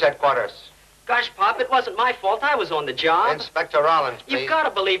 Police headquarters. Gosh, Pop, it wasn't my fault. I was on the job. Inspector Rollins, please. You've got to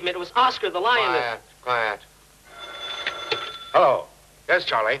believe me. It was Oscar the lion. Quiet. Hello. Yes,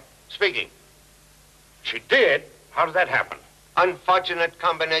 Charlie. Speaking. She did? How did that happen? Unfortunate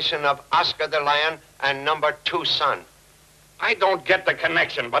combination of Oscar the lion and number 2 son. I don't get the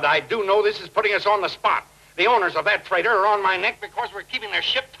connection, but I do know this is putting us on the spot. The owners of that freighter are on my neck because we're keeping their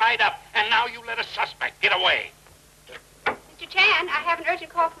ship tied up, and now you let a suspect get away. Mr. Chan, I have an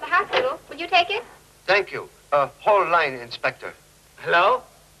urgent call from the hospital. Will you take it? Thank you. Whole line, Inspector. Hello?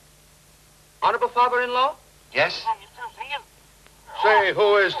 Honorable father-in-law? Yes? Say,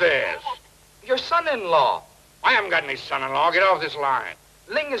 who is this? Your son-in-law. I haven't got any son-in-law. Get off this line.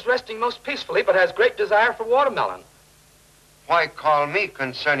 Ling is resting most peacefully, but has great desire for watermelon. Why call me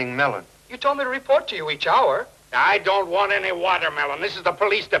concerning melon? You told me to report to you each hour. I don't want any watermelon. This is the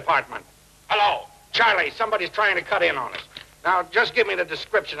police department. Hello, Charlie, somebody's trying to cut in on us. Now, just give me the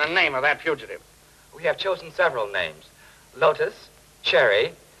description and name of that fugitive. We have chosen several names. Lotus,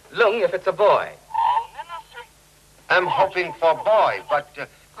 Cherry, Lung if it's a boy. I'm hoping for boy, but...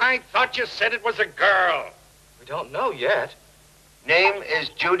 I thought you said it was a girl. We don't know yet. Name is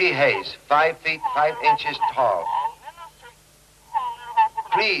Judy Hayes, 5 feet 5 inches tall.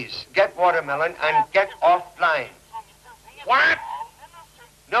 Please, get watermelon and get offline. What?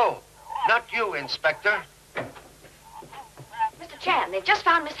 No, not you, Inspector. Mr. Chan, they've just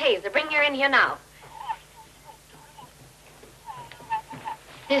found Miss Hayes. They're bringing her in here now.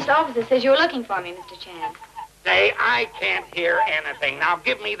 This officer says you were looking for me, Mr. Chan. Say, I can't hear anything. Now,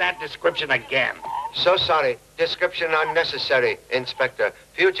 give me that description again. So sorry. Description unnecessary, Inspector.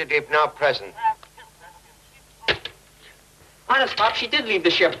 Fugitive now present. Honest, Pop, she did leave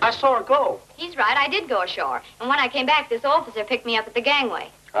the ship. I saw her go. He's right. I did go ashore. And when I came back, this officer picked me up at the gangway.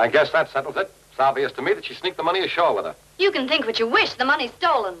 I guess that settles it. It's obvious to me that she sneaked the money ashore with her. You can think what you wish. The money's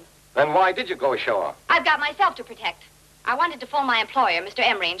stolen. Then why did you go ashore? I've got myself to protect. I wanted to phone my employer, Mr.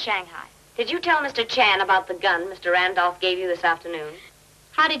 Emery, in Shanghai. Did you tell Mr. Chan about the gun Mr. Randolph gave you this afternoon?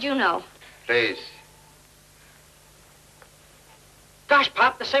 How did you know? Please. Gosh,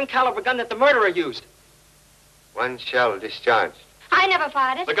 Pop, the same caliber gun that the murderer used. 1 shell discharged. I never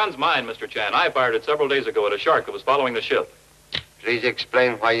fired it. The gun's mine, Mr. Chan. I fired it several days ago at a shark that was following the ship. Please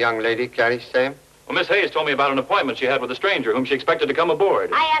explain why young lady carries same. Well, Miss Hayes told me about an appointment she had with a stranger whom she expected to come aboard.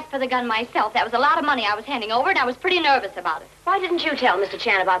 I asked for the gun myself. That was a lot of money I was handing over, and I was pretty nervous about it. Why didn't you tell Mr.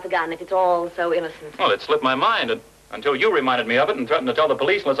 Chan about the gun if it's all so innocent? Well, it slipped my mind until you reminded me of it and threatened to tell the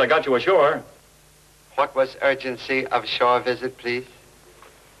police unless I got you ashore. What was urgency of shore visit, please?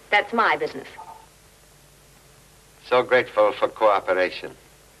 That's my business. So grateful for cooperation.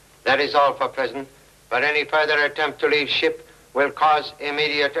 That is all for present, but any further attempt to leave ship will cause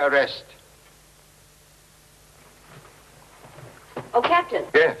immediate arrest. Oh, Captain.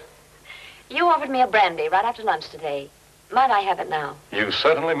 Yes. You offered me a brandy right after lunch today. Might I have it now? You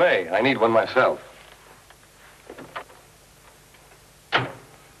certainly may. I need one myself.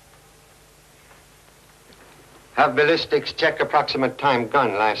 Have ballistics check approximate time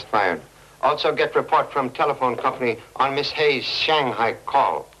gun last fired. Also get report from telephone company on Miss Hayes' Shanghai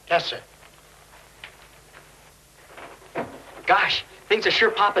call. Yes, sir. Gosh, things are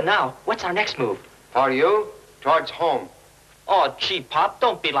sure popping now. What's our next move? For you, towards home. Oh, gee, Pop,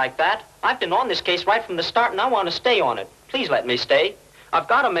 don't be like that. I've been on this case right from the start, and I want to stay on it. Please let me stay. I've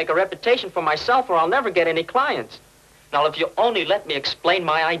got to make a reputation for myself, or I'll never get any clients. Now, if you only let me explain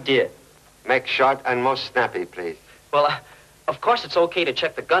my idea. Make short and most snappy, please. Well, of course it's okay to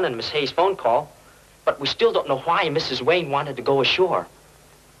check the gun in Miss Hayes' phone call, but we still don't know why Mrs. Wayne wanted to go ashore.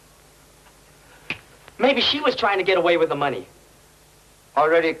 Maybe she was trying to get away with the money.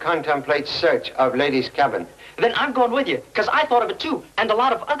 Already contemplate search of lady's cabin. Then I'm going with you, because I thought of it too, and a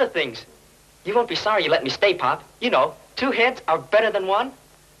lot of other things. You won't be sorry you let me stay, Pop. You know, 2 heads are better than 1.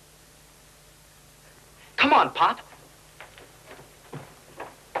 Come on, Pop.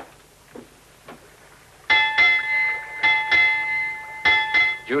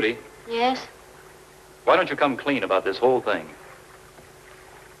 Judy, Yes? why don't you come clean about this whole thing?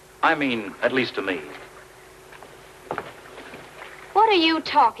 I mean, at least to me. What are you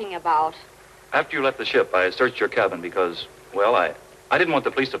talking about? After you left the ship, I searched your cabin because, well, I didn't want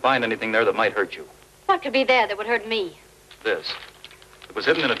the police to find anything there that might hurt you. What could be there that would hurt me? This. It was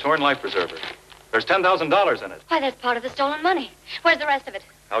hidden in a torn life preserver. There's $10,000 in it. Why, that's part of the stolen money. Where's the rest of it?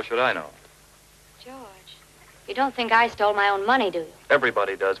 How should I know? George, you don't think I stole my own money, do you?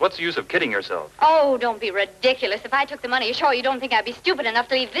 Everybody does. What's the use of kidding yourself? Oh, don't be ridiculous. If I took the money ashore, you don't think I'd be stupid enough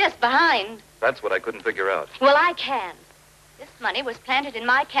to leave this behind? That's what I couldn't figure out. Well, I can. This money was planted in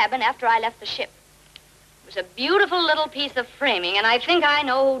my cabin after I left the ship. It was a beautiful little piece of framing, and I think I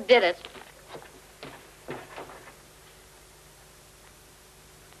know who did it.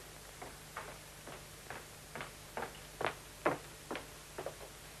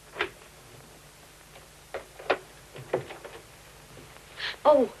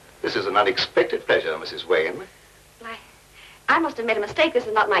 Oh, This is an unexpected pleasure, Mrs. Wayne. I must have made a mistake. This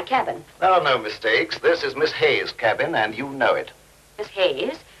is not my cabin. There are no mistakes. This is Miss Hayes' cabin, and you know it. Miss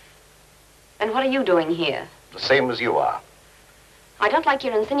Hayes? And what are you doing here? The same as you are. I don't like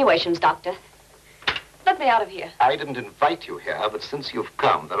your insinuations, Doctor. Let me out of here. I didn't invite you here, but since you've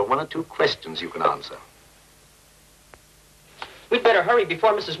come, there are one or two questions you can answer. We'd better hurry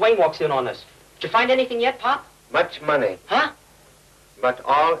before Mrs. Wayne walks in on us. Did you find anything yet, Pop? Much money. Huh? But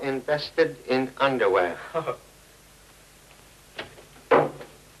all invested in underwear.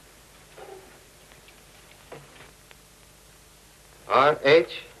 RH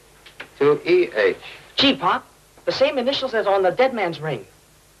to EH. Gee, Pop, the same initials as on the dead man's ring.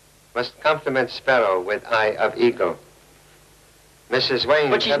 Must compliment Sparrow with eye of eagle. Mrs. Wayne...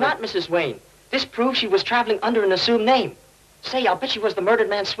 But she's not Mrs. Wayne. This proves she was traveling under an assumed name. Say, I'll bet she was the murdered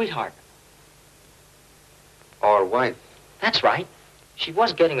man's sweetheart. Or wife. That's right. She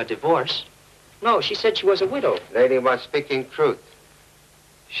was getting a divorce. No, she said she was a widow. Lady was speaking truth.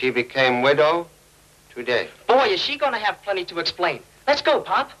 She became widow today. Boy, is she going to have plenty to explain. Let's go,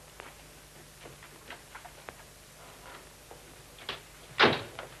 Pop.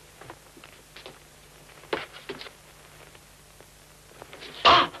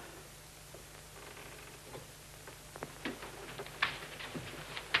 Pop!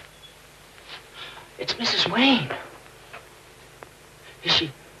 It's Mrs. Wayne. Is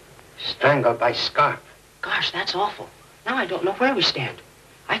she? Strangled by scarf. Gosh, that's awful. Now I don't know where we stand.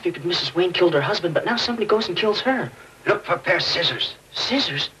 I figured Mrs. Wayne killed her husband, but now somebody goes and kills her. Look for pair of scissors.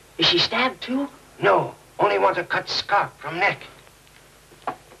 Scissors? Is she stabbed too? No, only want to cut scarf from neck.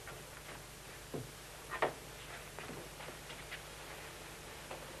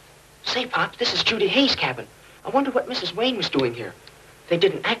 Say, Pop, this is Judy Hayes' cabin. I wonder what Mrs. Wayne was doing here. They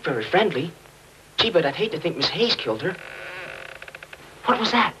didn't act very friendly. Gee, but I'd hate to think Miss Hayes killed her. What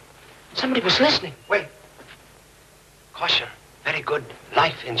was that? Somebody was listening. Wait. Caution. Very good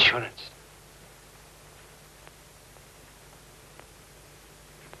life insurance.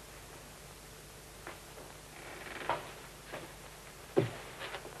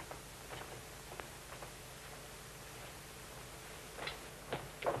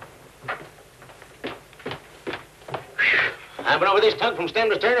 I've been over this tug from stem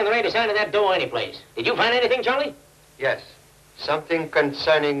to stern, and there ain't a sign of that dough anyplace. Did you find anything, Charlie? Yes. Something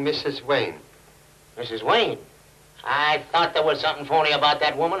concerning Mrs. Wayne. Mrs. Wayne? I thought there was something phony about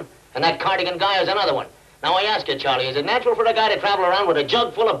that woman, and that cardigan guy is another one. Now, I ask you, Charlie, is it natural for a guy to travel around with a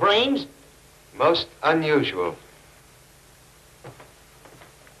jug full of brains? Most unusual.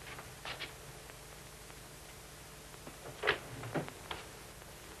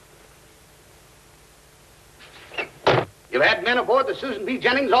 You've had men aboard the Susan B.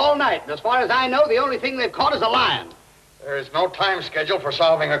 Jennings all night. And as far as I know, the only thing they've caught is a lion. There is no time schedule for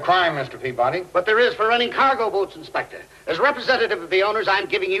solving a crime, Mr. Peabody. But there is for running cargo boats, Inspector. As representative of the owners, I'm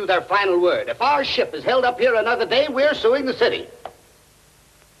giving you their final word. If our ship is held up here another day, we're suing the city.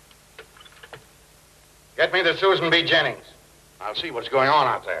 Get me the Susan B. Jennings. I'll see what's going on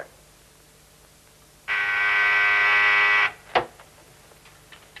out there.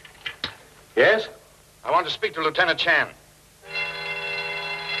 Yes? I want to speak to Lieutenant Chan.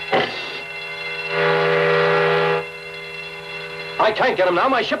 I can't get him now.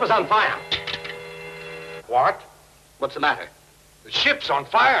 My ship is on fire. What? What's the matter? The ship's on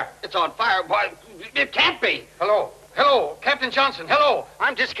fire. It's on fire. Why, it can't be. Hello. Hello. Captain Johnson. Hello.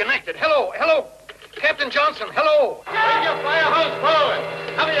 I'm disconnected. Hello. Hello. Captain Johnson. Hello. Bring your fire hose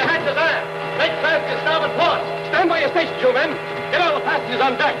forward. Cover your hatches there. Make fast to starboard port. Stand by your stations, you men. Get all the passengers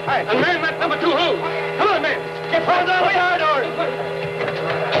on deck. And man that number 2 hose. Come on, men. Get hold on the yard doors.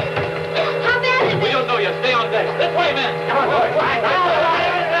 How bad is it? We don't know yet. Stay on deck. This way, men. Come on, boys.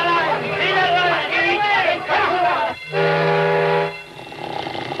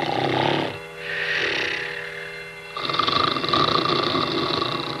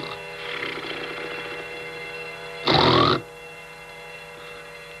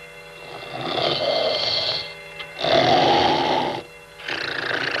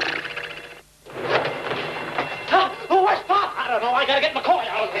 Where's Pop? I don't know. I gotta get McCoy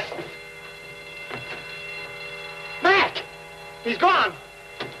out of this. Mac! He's gone.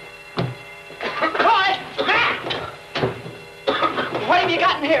 McCoy! Mac! What have you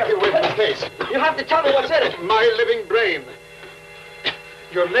got in here? You wait in the case. You have to tell me what's in it. My living brain.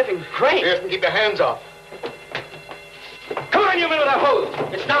 Your living brain? Yes, and keep your hands off. Come on, you men with that hose.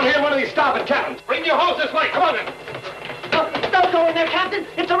 It's down here in one of these starboard cabins. Bring your hose this way. Come on, then. Don't go in there, Captain.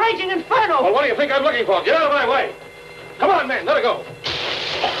 It's a raging inferno. Well, what do you think I'm looking for? Get out of my way. Come on, men. Let her go.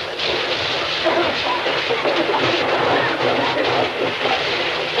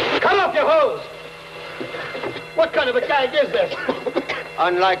 Cut off your hose. What kind of a gag is this?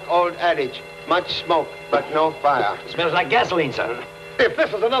 Unlike old adage, much smoke, but no fire. Smells like gasoline, sir. If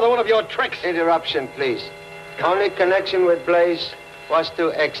this is another one of your tricks... Interruption, please. Only connection with blaze was to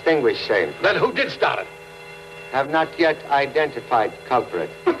extinguish same. Then who did start it? Have not yet identified culprit.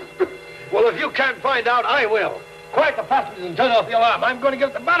 Well, if you can't find out, I will. Quiet the passengers and turn off the alarm. I'm going to get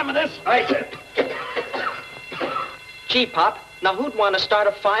at the bottom of this. Right. Gee, Pop, now who'd want to start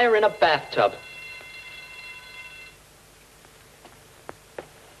a fire in a bathtub?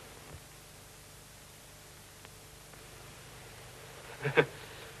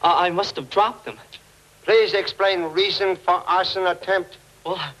 I must have dropped them. Please explain reason for arson attempt.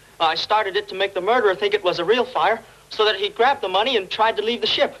 Well, I started it to make the murderer think it was a real fire so that he'd grab the money and tried to leave the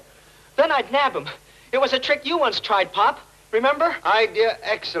ship. Then I'd nab him. It was a trick you once tried, Pop. Remember? Idea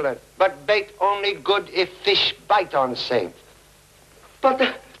excellent, but bait only good if fish bite on same.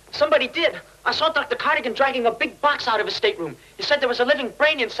 But somebody did. I saw Dr. Cardigan dragging a big box out of his stateroom. He said there was a living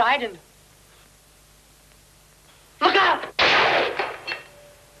brain inside and... Look out!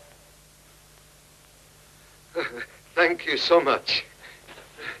 Thank you so much.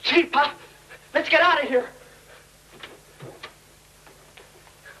 Gee, Pop, let's get out of here.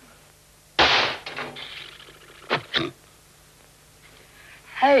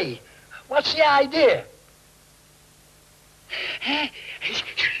 Hey, what's the idea?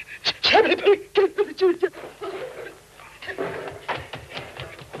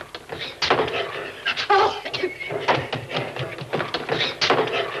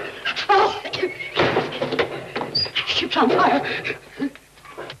 Ship's on fire.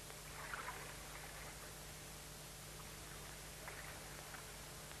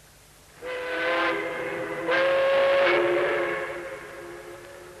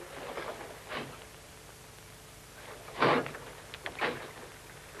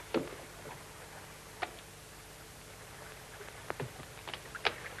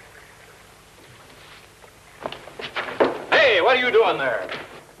 Hey, what are you doing there?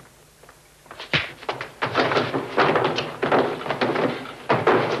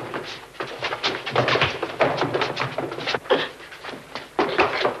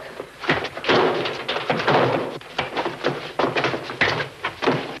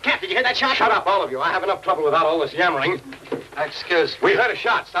 Shot? Shut up, all of you. I have enough trouble without all this yammering. Excuse me. We heard a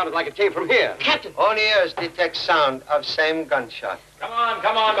shot. Sounded like it came from here. Captain! Only ears detect sound of same gunshot. Come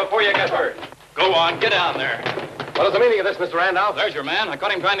on, before you get hurt. Go on, get down there. What is the meaning of this, Mr. Randolph? There's your man. I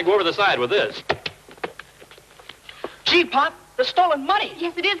caught him trying to go over the side with this. Gee, Pop, the stolen money.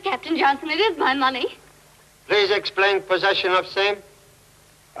 Yes, it is, Captain Johnson. It is my money. Please explain possession of same.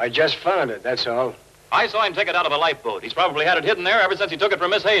 I just found it, that's all. I saw him take it out of a lifeboat. He's probably had it hidden there ever since he took it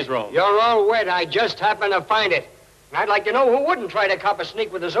from Miss Hayes' room. You're all wet. I just happened to find it. And I'd like to know who wouldn't try to cop a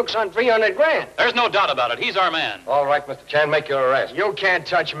sneak with his hooks on 300 grand. There's no doubt about it. He's our man. All right, Mr. Chan, make your arrest. You can't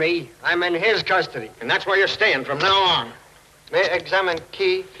touch me. I'm in his custody. And that's where you're staying from now on. May I examine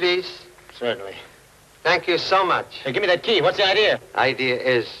key, please? Certainly. Thank you so much. Hey, give me that key. What's the idea? Idea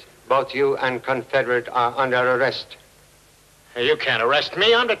is both you and Confederate are under arrest. Hey, you can't arrest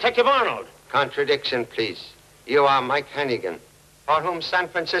me. I'm Detective Arnold. Contradiction, please. You are Mike Hannigan, for whom San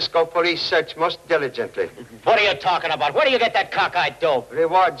Francisco police search most diligently. What are you talking about? Where do you get that cockeyed dope?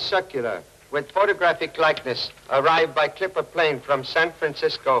 Reward circular with photographic likeness arrived by clipper plane from San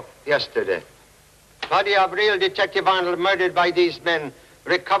Francisco yesterday. Body of real Detective Arnold murdered by these men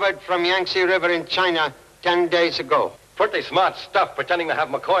recovered from Yangtze River in China 10 days ago. Pretty smart stuff pretending to have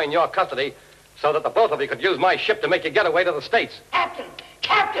McCoy in your custody So that the both of you could use my ship to make you get away to the States.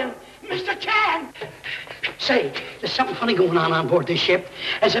 Captain! Mr. Chan! Say, there's something funny going on board this ship.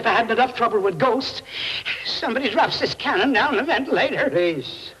 As if I had enough trouble with ghosts. Somebody drops this cannon down the ventilator.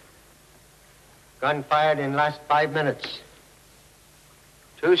 Please. Gun fired in last 5 minutes.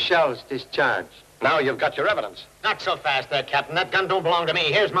 2 shells discharged. Now you've got your evidence. Not so fast there, Captain. That gun don't belong to me.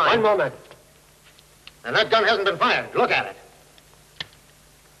 Here's mine. One moment. And that gun hasn't been fired. Look at it.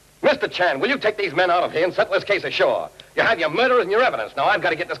 Mr. Chan, will you take these men out of here and settle this case ashore? You have your murderers and your evidence. Now I've got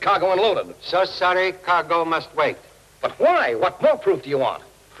to get this cargo unloaded. So sorry, cargo must wait. But why? What more proof do you want?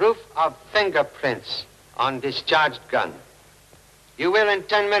 Proof of fingerprints on discharged gun. You will, in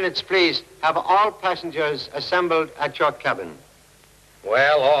 10 minutes, please, have all passengers assembled at your cabin.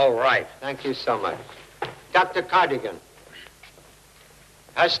 Well, all right. Thank you so much. Dr. Cardigan,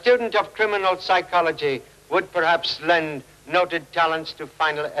 a student of criminal psychology would perhaps lend noted talents to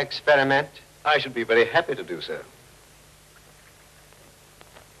final experiment. I should be very happy to do so.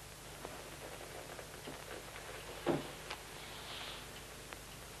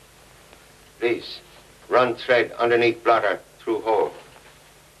 Please, run thread underneath blotter through hole.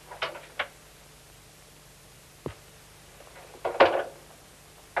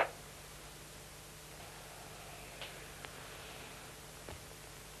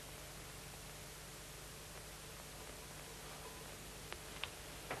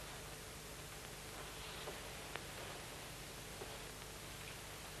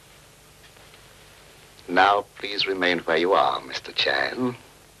 Now, please remain where you are, Mr. Chan.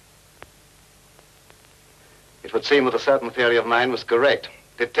 It would seem that a certain theory of mine was correct.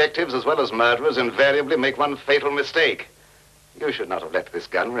 Detectives, as well as murderers, invariably make one fatal mistake. You should not have let this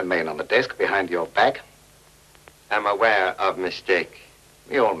gun remain on the desk behind your back. I'm aware of mistake.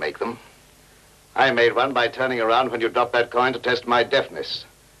 We all make them. I made one by turning around when you dropped that coin to test my deafness.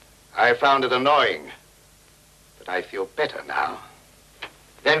 I found it annoying, but I feel better now.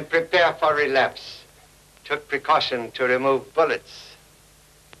 Then prepare for relapse. Took precaution to remove bullets.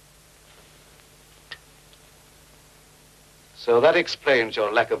 So that explains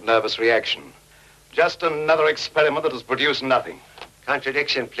your lack of nervous reaction. Just another experiment that has produced nothing.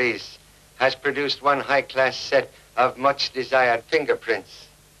 Contradiction, please. Has produced one high-class set of much-desired fingerprints.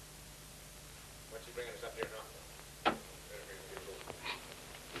 What's he bringing us up here now?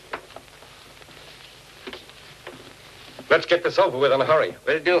 Let's get this over with in a hurry.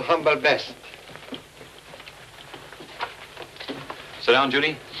 We'll do humble best. Sit down,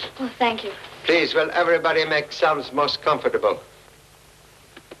 Judy. Oh, thank you. Please, will everybody make themselves most comfortable?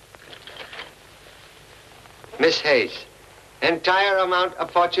 Miss Hayes, entire amount of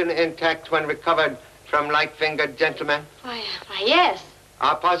fortune intact when recovered from light-fingered gentlemen? Why, yes.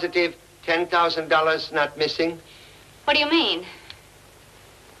 Are positive $10,000 not missing? What do you mean?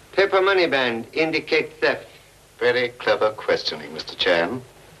 Paper money band indicate theft. Very clever questioning, Mr. Chan.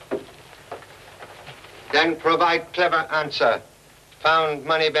 Then provide clever answer. Found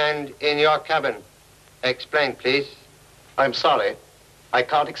money band in your cabin. Explain, please. I'm sorry. I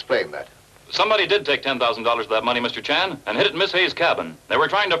can't explain that. Somebody did take $10,000 of that money, Mr. Chan, and hid it in Miss Hayes' cabin. They were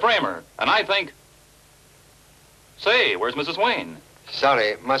trying to frame her, and I think... Say, where's Mrs. Wayne?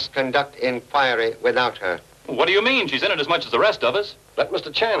 Sorry, must conduct inquiry without her. What do you mean? She's in it as much as the rest of us. Let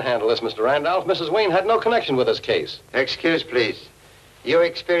Mr. Chan handle this, Mr. Randolph. Mrs. Wayne had no connection with this case. Excuse, please. You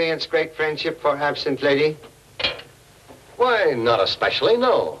experience great friendship for absent lady? Why, not especially,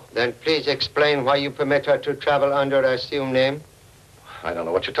 no. Then please explain why you permit her to travel under an assumed name. I don't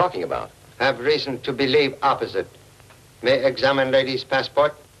know what you're talking about. Have reason to believe opposite. May examine lady's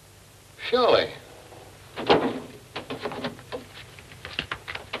passport? Surely. There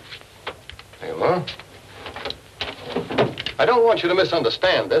you are. I don't want you to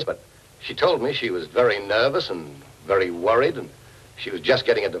misunderstand this, but she told me she was very nervous and very worried, and she was just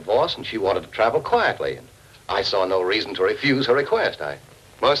getting a divorce, and she wanted to travel quietly. And I saw no reason to refuse her request.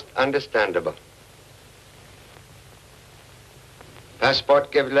 Most understandable.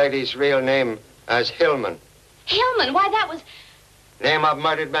 Passport give lady's real name as Hillman. Hillman? Why, that was... Name of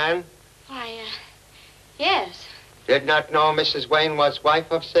murdered man? Why, yes. Did not know Mrs. Wayne was wife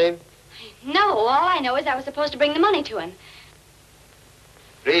of same? No, all I know is I was supposed to bring the money to him.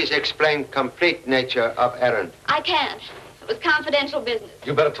 Please explain complete nature of errand. I can't. It was confidential business.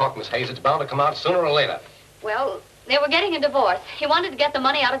 You better talk, Miss Hayes. It's bound to come out sooner or later. Well, they were getting a divorce. He wanted to get the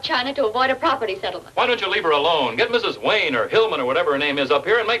money out of China to avoid a property settlement. Why don't you leave her alone? Get Mrs. Wayne or Hillman or whatever her name is up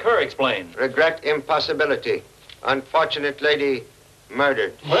here and make her explain. Regret impossibility. Unfortunate lady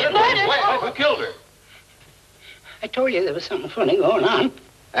murdered. Murdered? Who killed her? I told you there was something funny going on.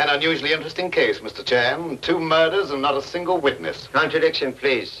 An unusually interesting case, Mr. Chan. 2 murders and not a single witness. Contradiction,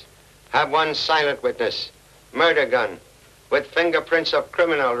 please. Have one silent witness. Murder gun. With fingerprints of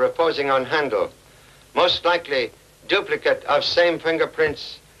criminal reposing on handle. Most likely duplicate of same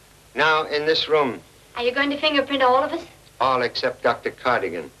fingerprints now in this room. Are you going to fingerprint all of us? All except Dr.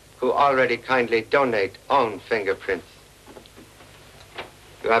 Cardigan, who already kindly donate own fingerprints.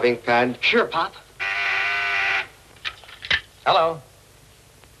 You having pad? Sure, Pop. Hello.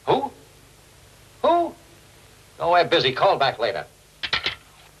 Who? Who? Oh, we're busy. Call back later.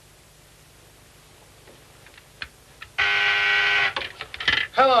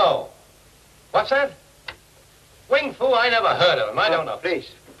 Hello. What's that? Wing Fu? I never heard of him. I don't know.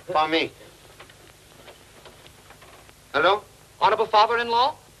 Please, for me. Hello? Honorable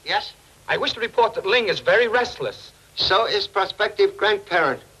father-in-law? Yes? I wish to report that Ling is very restless. So is prospective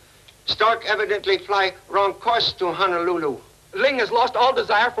grandparent. Stork evidently fly wrong course to Honolulu. Ling has lost all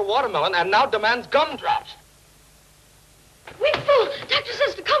desire for watermelon and now demands gumdrops. Wing Fu, doctor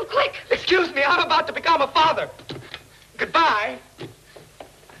says to come quick. Excuse me, I'm about to become a father. Goodbye.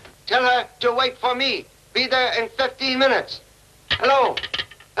 Tell her to wait for me. Be there in 15 minutes. Hello?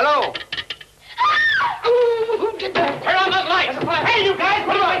 Hello? Turn on those lights! Hey, you guys!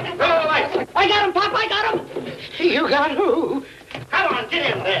 Turn on the lights! I got him, Pop! I got him! You got who? Come on,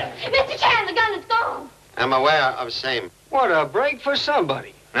 get in there. Mr. Chan, the gun is gone. I'm aware of same. What a break for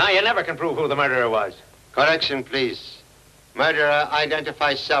somebody. Now, you never can prove who the murderer was. Correction, please. Murderer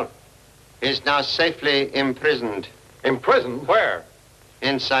identifies self. Is now safely imprisoned. Imprisoned? Where?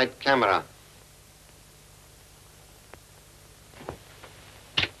 Inside camera.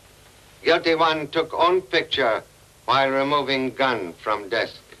 Guilty one took own picture while removing gun from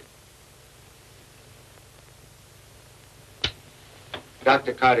desk.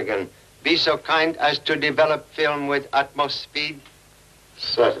 Dr. Cardigan, be so kind as to develop film with utmost speed.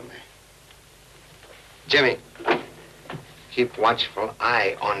 Certainly. Jimmy, keep watchful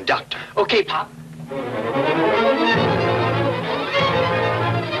eye on Doctor. Okay, Pop.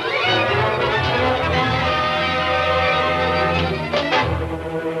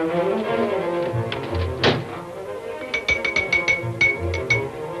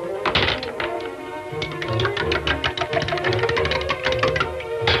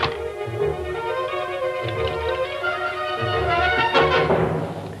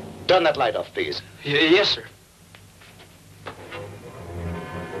 Turn that light off, please. Yes, sir.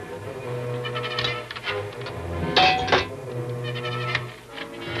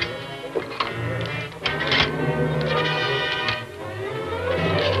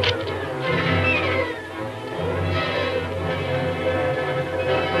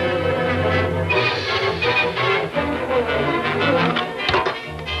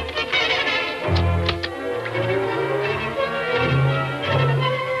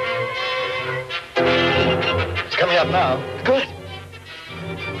 Up now. Good.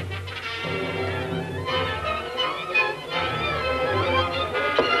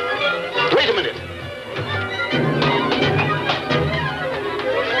 Wait a minute.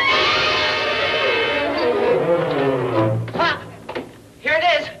 Pop, here it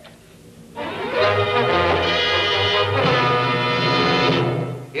is.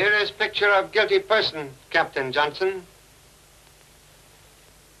 Here is picture of guilty person, Captain Johnson.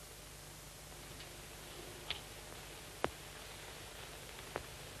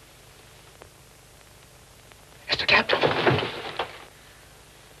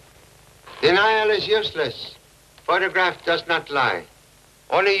 Denial is useless. Photograph does not lie.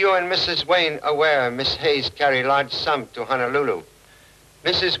 Only you and Mrs. Wayne aware Miss Hayes carry large sum to Honolulu.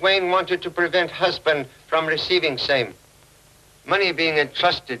 Mrs. Wayne wanted to prevent husband from receiving same. Money being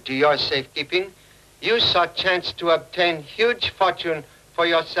entrusted to your safekeeping, you sought chance to obtain huge fortune for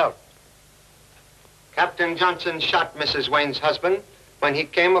yourself. Captain Johnson shot Mrs. Wayne's husband when he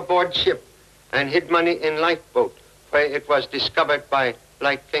came aboard ship and hid money in lifeboat where it was discovered by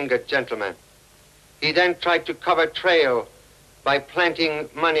light-fingered gentleman. He then tried to cover trail by planting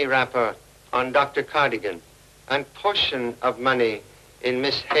money wrapper on Dr. Cardigan and portion of money in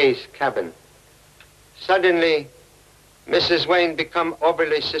Miss Hayes' cabin. Suddenly, Mrs. Wayne become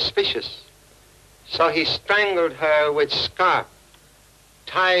overly suspicious. So he strangled her with scarf,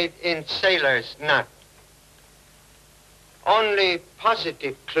 tied in sailor's knot. Only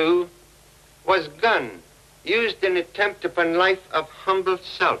positive clue was gun, used in attempt upon life of humble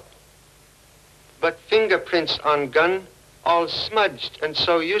self. But fingerprints on gun, all smudged and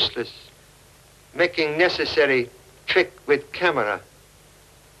so useless, making necessary trick with camera,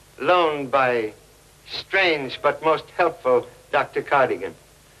 loaned by strange but most helpful Dr. Cardigan.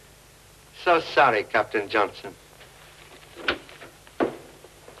 So sorry, Captain Johnson.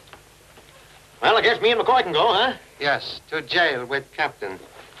 Well, I guess me and McCoy can go, huh? Yes, to jail with Captain.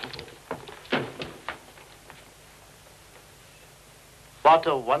 What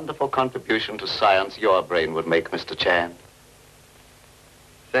a wonderful contribution to science your brain would make, Mr. Chan.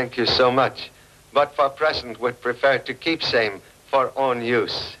 Thank you so much. But for present, would prefer to keep same for own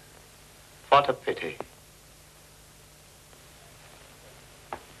use. What a pity.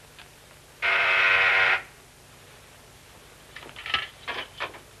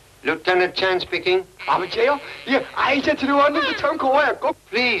 Lieutenant Chan speaking. 아버지요? 예, 아이젠트로 왔는데 참 고와요.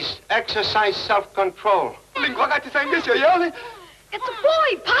 Please exercise self-control. 링과 같이 생겼어요. It's a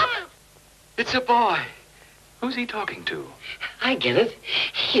boy, Pop. It's a boy. Who's he talking to? I get it.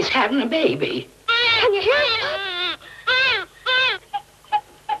 He's having a baby. Can you hear it, Pop?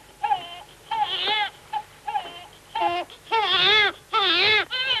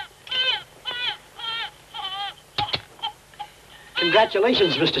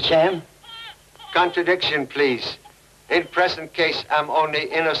 Congratulations, Mr. Chan. Contradiction, please. In present case, I'm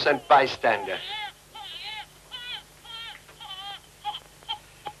only innocent bystander.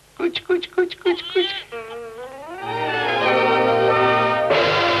 Cooch, cooch, cooch, cooch, cooch.